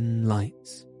twin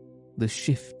lights, the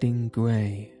shifting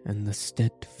grey and the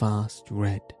steadfast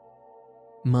red,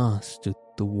 mastered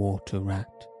the water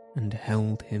rat and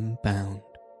held him bound,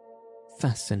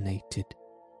 fascinated,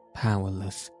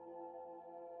 powerless.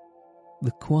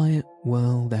 The quiet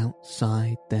world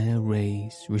outside their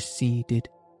rays receded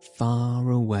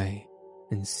far away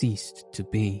and ceased to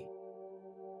be,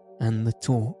 and the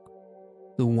talk,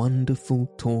 the wonderful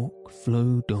talk,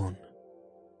 flowed on.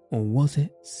 Or was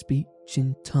it speech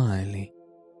entirely,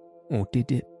 or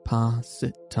did it pass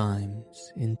at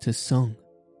times into song?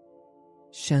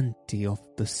 Shanty of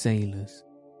the sailors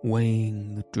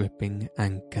weighing the dripping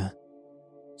anchor,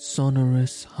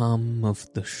 sonorous hum of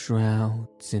the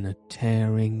shrouds in a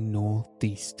tearing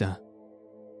northeaster,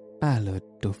 ballad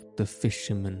of the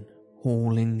fisherman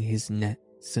hauling his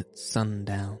nets at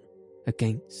sundown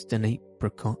against an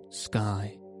apricot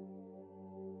sky,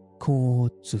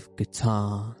 chords of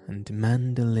guitar and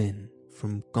mandolin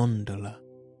from gondola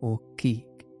or quay.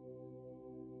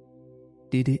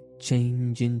 Did it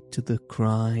change into the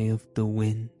cry of the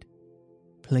wind,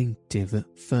 plaintive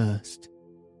at first,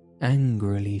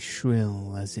 angrily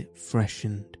shrill as it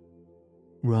freshened,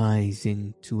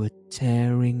 rising to a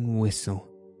tearing whistle,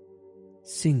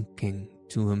 sinking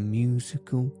to a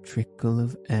musical trickle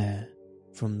of air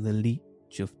from the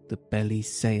leach of the belly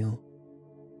sail?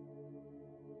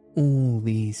 All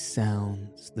these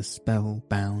sounds the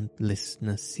spellbound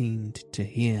listener seemed to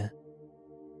hear,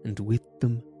 and with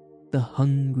them the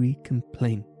hungry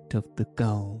complaint of the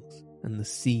gulls and the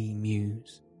sea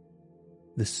mews,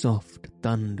 the soft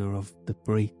thunder of the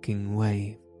breaking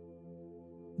wave,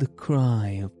 the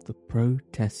cry of the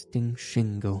protesting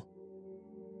shingle.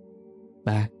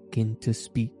 Back into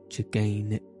speech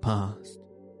again it passed,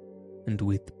 and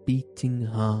with beating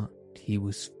heart he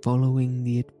was following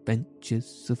the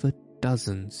adventures of a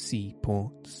dozen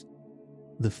seaports,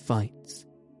 the fights,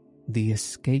 the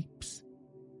escapes,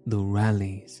 the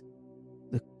rallies,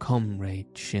 the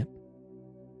comradeship,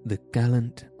 the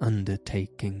gallant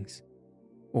undertakings,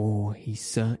 or he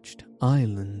searched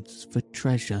islands for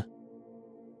treasure,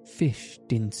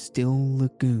 fished in still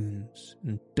lagoons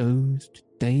and dozed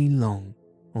day long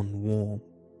on warm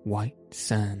white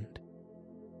sand.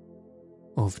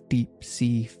 Of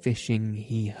deep-sea fishing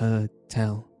he heard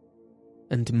tell,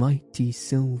 and mighty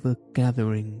silver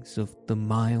gatherings of the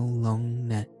mile-long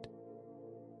net,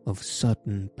 of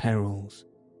sudden perils,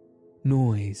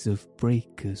 noise of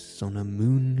breakers on a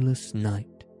moonless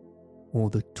night, or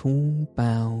the tall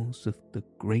bows of the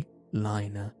great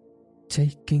liner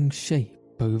taking shape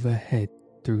overhead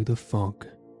through the fog,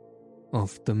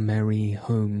 of the merry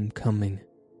home-coming,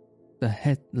 the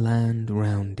headland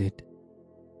rounded,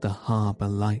 the harbour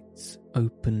lights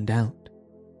opened out,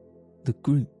 the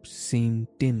groups seen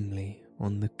dimly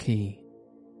on the quay,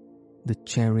 the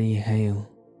cherry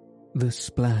hail, the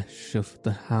splash of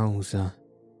the hawser,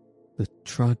 the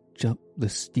trudge up the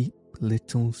steep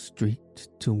little street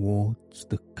towards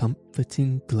the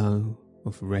comforting glow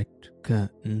of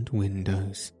red-curtained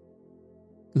windows.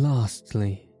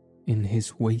 Lastly, in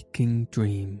his waking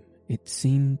dream, it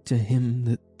seemed to him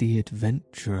that the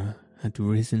adventurer had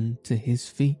risen to his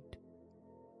feet,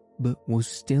 but was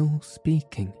still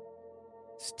speaking,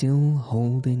 still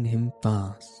holding him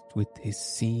fast with his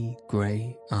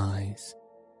sea-grey eyes.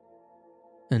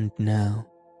 And now,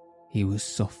 he was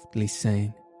softly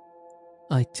saying,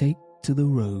 I take to the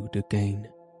road again,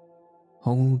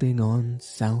 holding on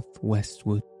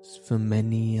south-westwards for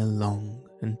many a long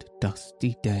and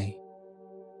dusty day,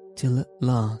 till at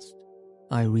last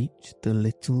I reach the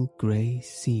little grey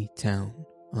sea-town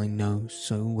I know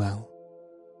so well,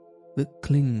 that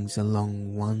clings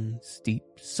along one steep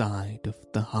side of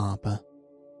the harbour.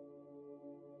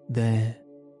 There,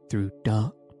 through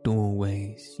dark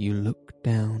doorways you look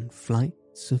down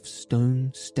flights of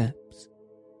stone steps,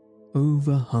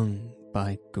 overhung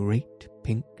by great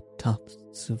pink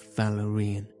tufts of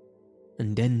valerian,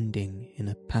 and ending in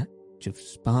a patch of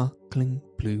sparkling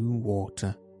blue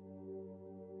water.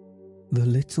 The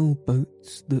little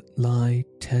boats that lie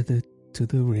tethered to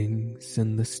the rings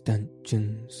and the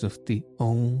stanchions of the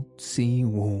old sea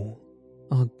wall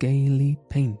are gaily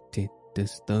painted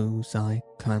as those I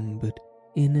clambered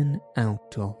in and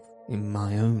out of in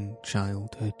my own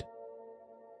childhood.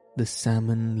 The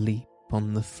salmon leap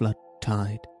on the flood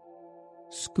tide,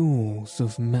 schools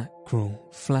of mackerel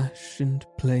flash and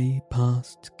play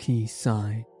past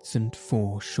quaysides and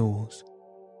foreshores,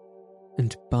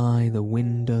 and by the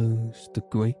windows the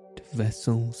great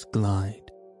vessels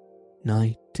glide,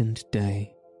 night and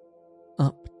day,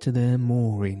 up to their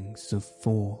moorings of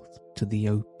forth to the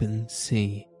open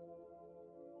sea.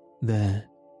 There,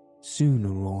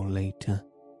 sooner or later,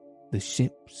 the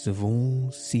ships of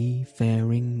all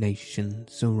seafaring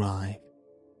nations arrive,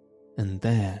 and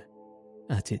there,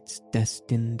 at its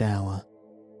destined hour,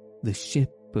 the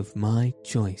ship of my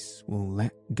choice will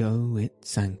let go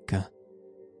its anchor.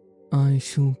 I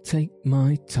shall take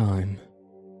my time,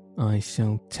 I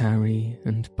shall tarry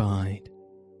and bide,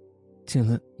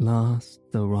 till at last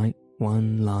the right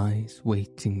one lies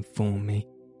waiting for me,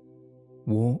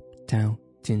 warped out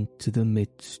into the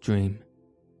midstream,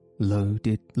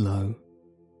 loaded low,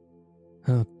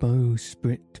 her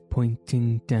bowsprit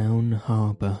pointing down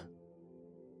harbour.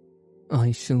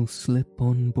 I shall slip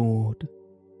on board,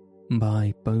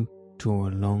 by boat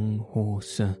or long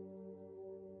hawser,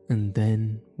 and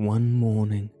then one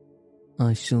morning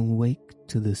I shall wake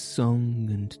to the song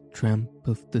and tramp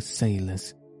of the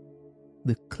sailors,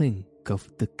 the clink of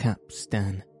the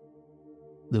capstan,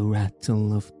 the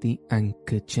rattle of the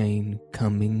anchor chain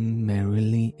coming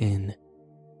merrily in.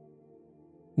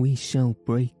 We shall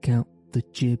break out the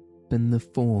jib and the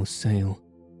foresail.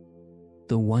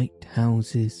 The white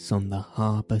houses on the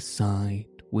harbour side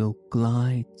will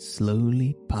glide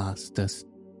slowly past us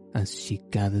as she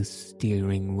gathers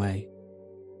steering way,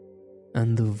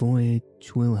 and the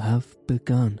voyage will have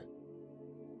begun.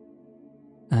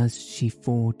 As she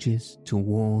forges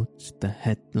towards the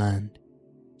headland,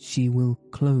 she will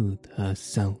clothe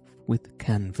herself with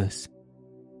canvas,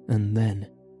 and then,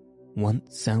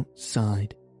 once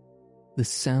outside, the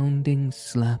sounding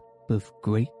slap of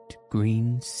great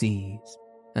green seas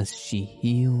as she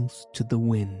heels to the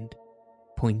wind,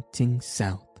 pointing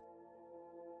south.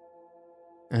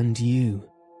 And you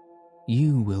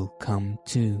will come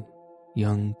too,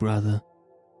 young brother,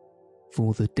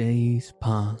 for the days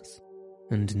pass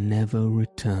and never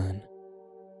return,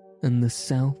 and the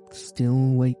south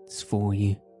still waits for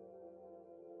you.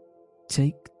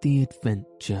 Take the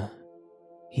adventure,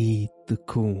 heed the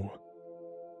call,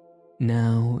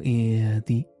 now ere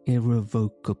the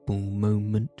irrevocable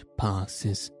moment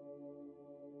passes.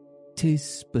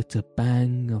 'tis but a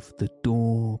bang of the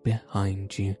door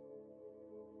behind you,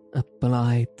 a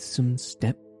blithesome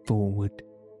step forward,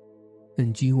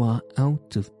 and you are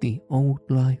out of the old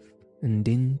life and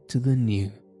into the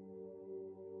new.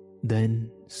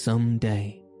 Then some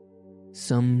day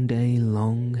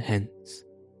long hence,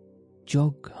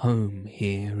 jog home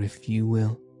here if you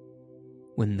will,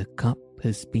 when the cup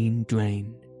has been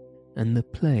drained and the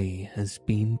play has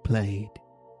been played,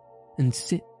 and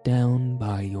sit down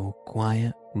by your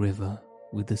quiet river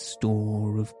with a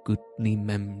store of goodly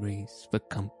memories for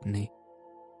company.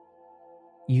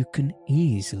 You can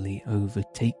easily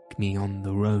overtake me on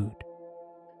the road,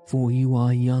 for you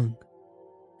are young,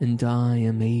 and I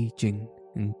am aging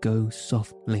and go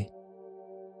softly.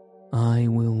 I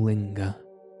will linger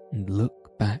and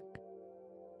look back,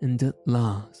 and at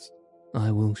last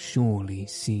I will surely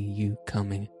see you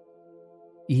coming,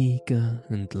 eager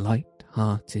and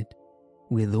light-hearted,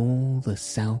 with all the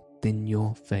south in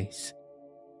your face.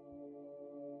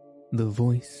 The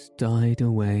voice died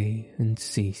away and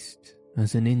ceased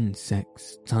as an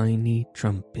insect's tiny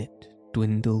trumpet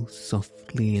dwindles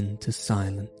softly into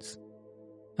silence,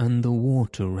 and the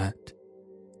water rat,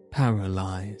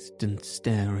 paralysed and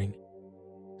staring,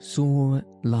 saw at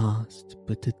last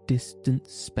but a distant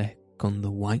speck on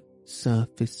the white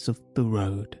surface of the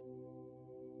road.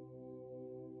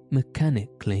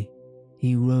 Mechanically,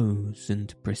 he rose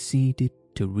and proceeded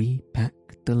to repack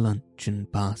the luncheon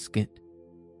basket,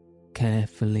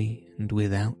 carefully and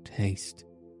without haste.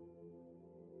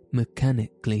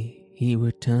 Mechanically, he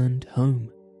returned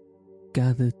home,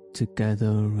 gathered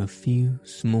together a few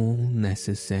small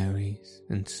necessaries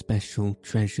and special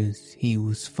treasures he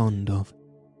was fond of,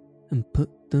 and put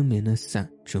them in a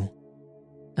satchel,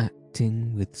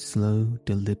 acting with slow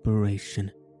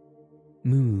deliberation,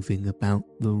 moving about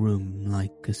the room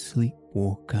like a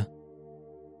sleepwalker,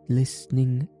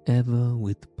 listening ever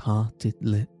with parted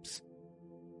lips.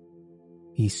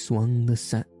 He swung the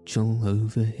satchel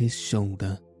over his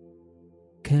shoulder,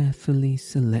 carefully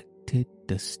selected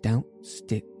a stout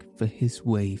stick for his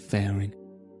wayfaring,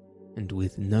 and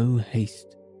with no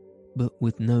haste, but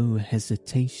with no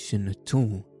hesitation at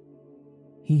all,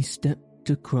 he stepped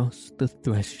across the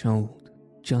threshold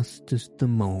just as the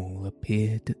mole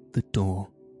appeared at the door.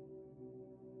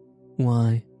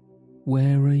 "Why,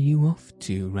 where are you off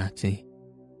to, Ratty?"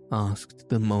 asked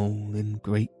the mole in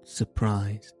great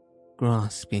surprise,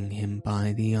 grasping him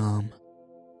by the arm.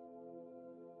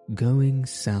 "Going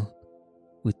south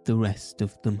with the rest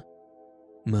of them,"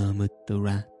 murmured the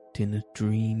rat in a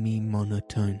dreamy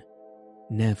monotone,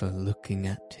 never looking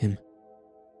at him.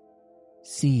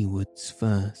 "Seawards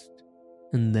first,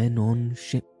 and then on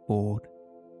shipboard,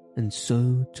 and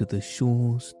so to the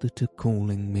shores that are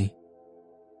calling me."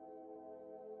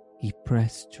 He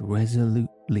pressed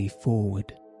resolutely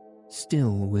forward,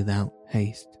 still without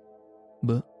haste,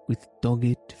 but with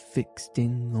dogged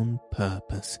fixing on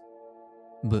purpose.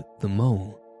 But the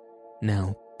mole,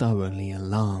 now thoroughly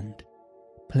alarmed,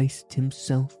 placed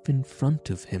himself in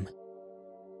front of him,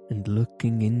 and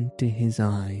looking into his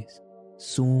eyes,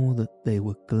 saw that they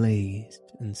were glazed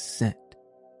and set,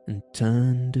 and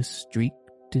turned a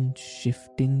streaked and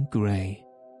shifting grey.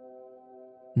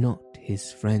 Not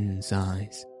his friend's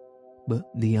eyes, but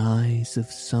the eyes of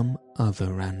some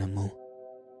other animal.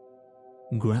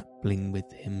 Grappling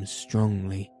with him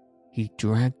strongly, he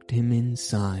dragged him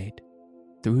inside,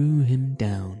 threw him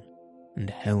down, and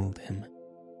held him.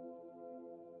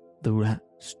 The rat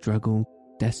struggled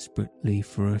desperately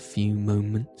for a few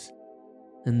moments,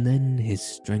 and then his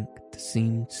strength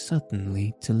seemed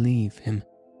suddenly to leave him,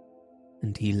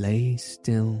 and he lay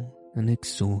still and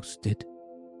exhausted,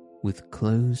 with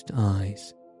closed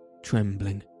eyes,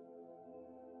 trembling.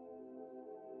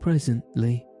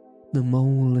 Presently, the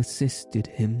mole assisted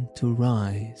him to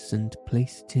rise and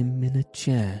placed him in a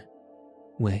chair,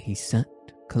 where he sat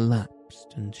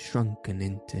collapsed and shrunken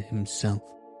into himself,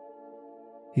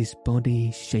 his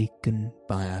body shaken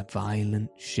by a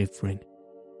violent shivering,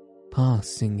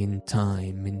 passing in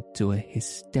time into a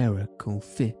hysterical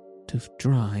fit of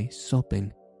dry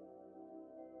sobbing.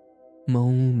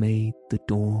 Mole made the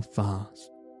door fast,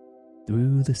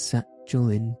 threw the satchel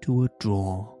into a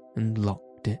drawer and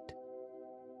locked it,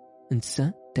 and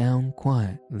sat down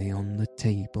quietly on the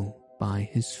table by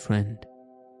his friend,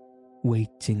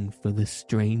 waiting for the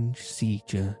strange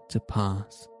seizure to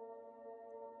pass.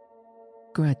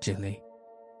 Gradually,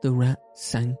 the rat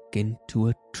sank into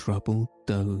a troubled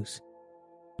doze,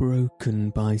 broken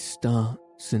by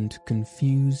starts and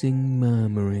confusing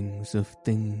murmurings of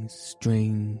things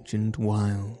strange and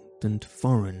wild and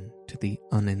foreign to the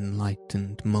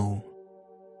unenlightened mole,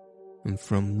 and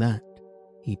from that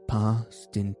he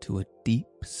passed into a deep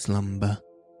slumber.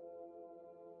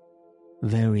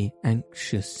 Very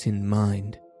anxious in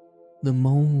mind, the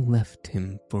mole left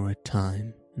him for a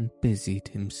time and busied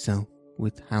himself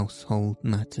with household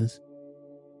matters.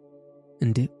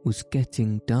 And it was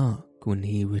getting dark when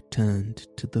he returned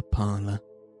to the parlour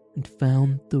and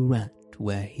found the rat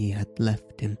where he had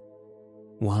left him,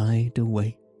 wide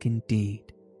awake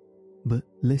indeed, but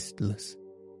listless,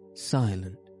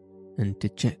 silent, and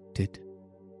dejected.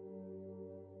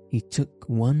 He took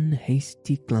one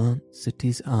hasty glance at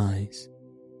his eyes,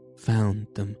 found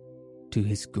them, to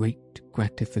his great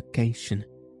gratification,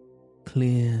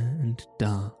 clear and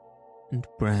dark and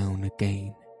brown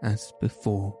again as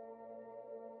before,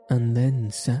 and then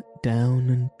sat down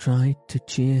and tried to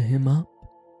cheer him up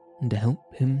and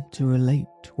help him to relate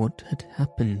what had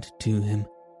happened to him.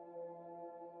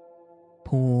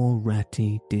 Poor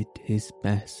Ratty did his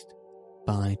best,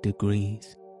 by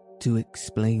degrees, to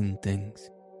explain things,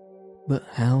 but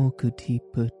how could he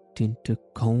put into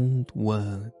cold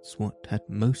words what had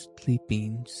mostly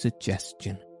been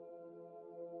suggestion?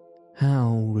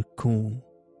 How recall,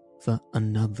 for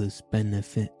another's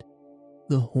benefit,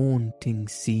 the haunting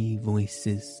sea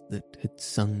voices that had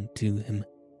sung to him?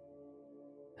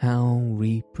 How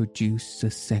reproduce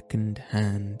a second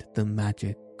hand the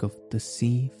magic of the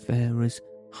seafarer's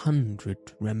 100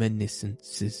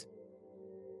 reminiscences?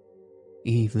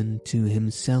 Even to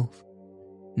himself,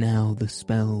 now the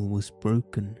spell was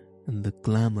broken and the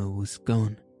glamour was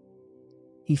gone,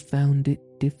 he found it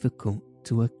difficult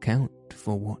to account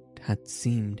for what had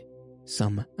seemed,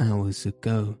 some hours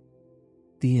ago,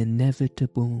 the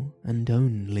inevitable and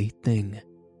only thing.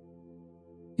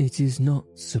 It is not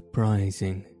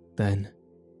surprising, then,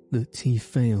 that he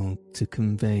failed to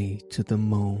convey to the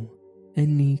mole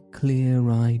any clear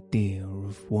idea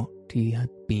of what he had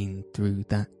been through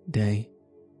that day.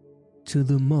 To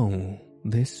the mole,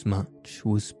 this much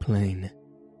was plain.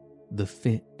 The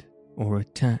fit or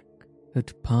attack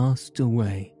had passed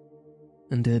away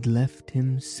and had left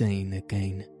him sane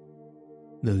again,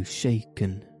 though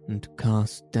shaken and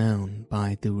cast down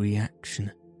by the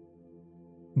reaction.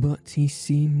 But he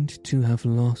seemed to have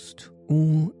lost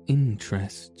all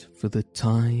interest for the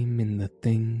time in the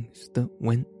things that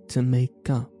went to make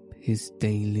up his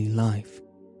daily life,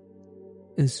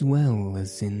 as well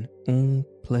as in all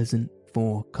pleasant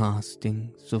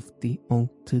forecastings of the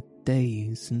altered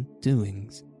days and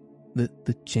doings that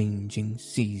the changing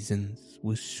seasons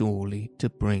were surely to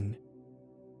bring.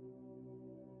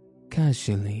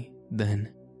 Casually,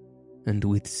 then, and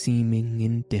with seeming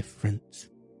indifference,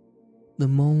 the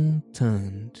mole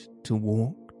turned to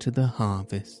walk to the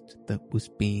harvest that was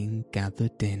being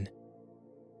gathered in.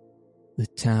 The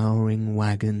towering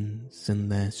wagons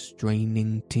and their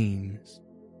straining teams,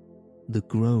 the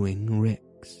growing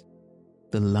ricks,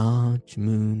 the large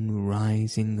moon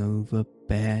rising over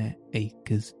bare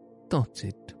acres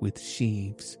dotted with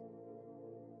sheaves.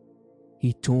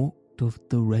 He talked of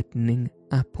the reddening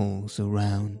apples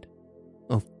around,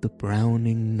 of the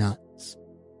browning nuts,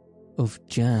 of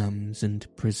jams and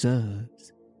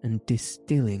preserves and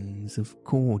distillings of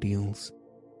cordials,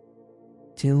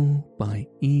 till by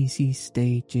easy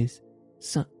stages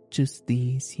such as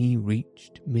these he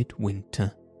reached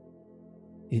midwinter,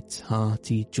 its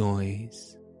hearty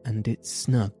joys and its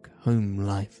snug home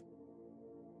life,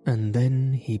 and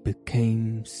then he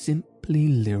became simply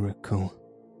lyrical.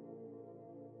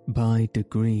 By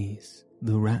degrees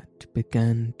the rat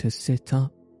began to sit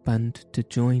up and to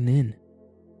join in.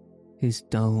 His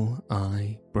dull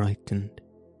eye brightened,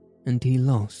 and he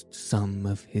lost some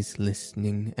of his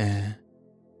listening air.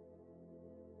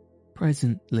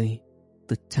 Presently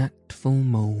the tactful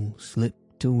mole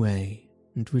slipped away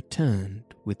and returned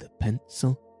with a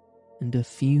pencil and a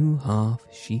few half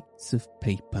sheets of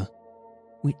paper,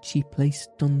 which he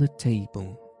placed on the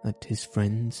table at his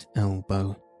friend's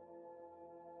elbow.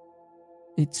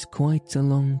 "It's quite a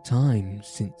long time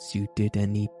since you did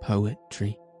any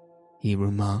poetry," he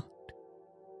remarked.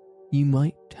 "You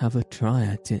might have a try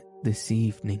at it this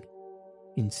evening,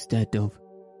 instead of,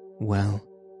 well,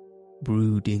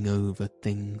 brooding over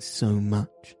things so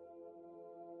much.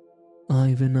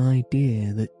 I've an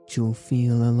idea that you'll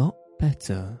feel a lot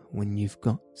better when you've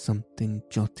got something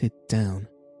jotted down,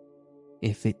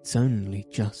 if it's only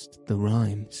just the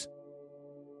rhymes."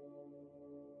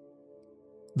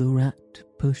 The rat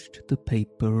pushed the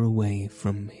paper away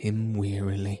from him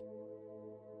wearily,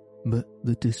 but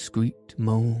the discreet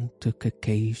mole took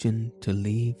occasion to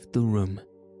leave the room,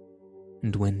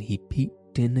 and when he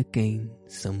peeped in again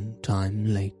some time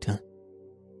later,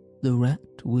 the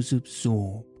rat was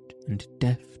absorbed and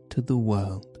deaf to the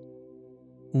world,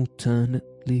 alternately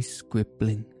quietly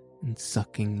scribbling and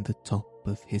sucking the top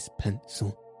of his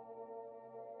pencil.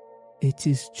 It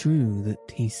is true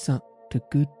that he sucked a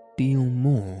good deal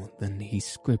more than he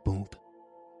scribbled,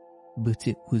 but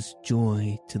it was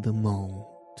joy to the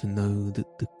mole to know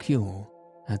that the cure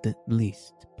had at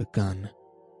least begun.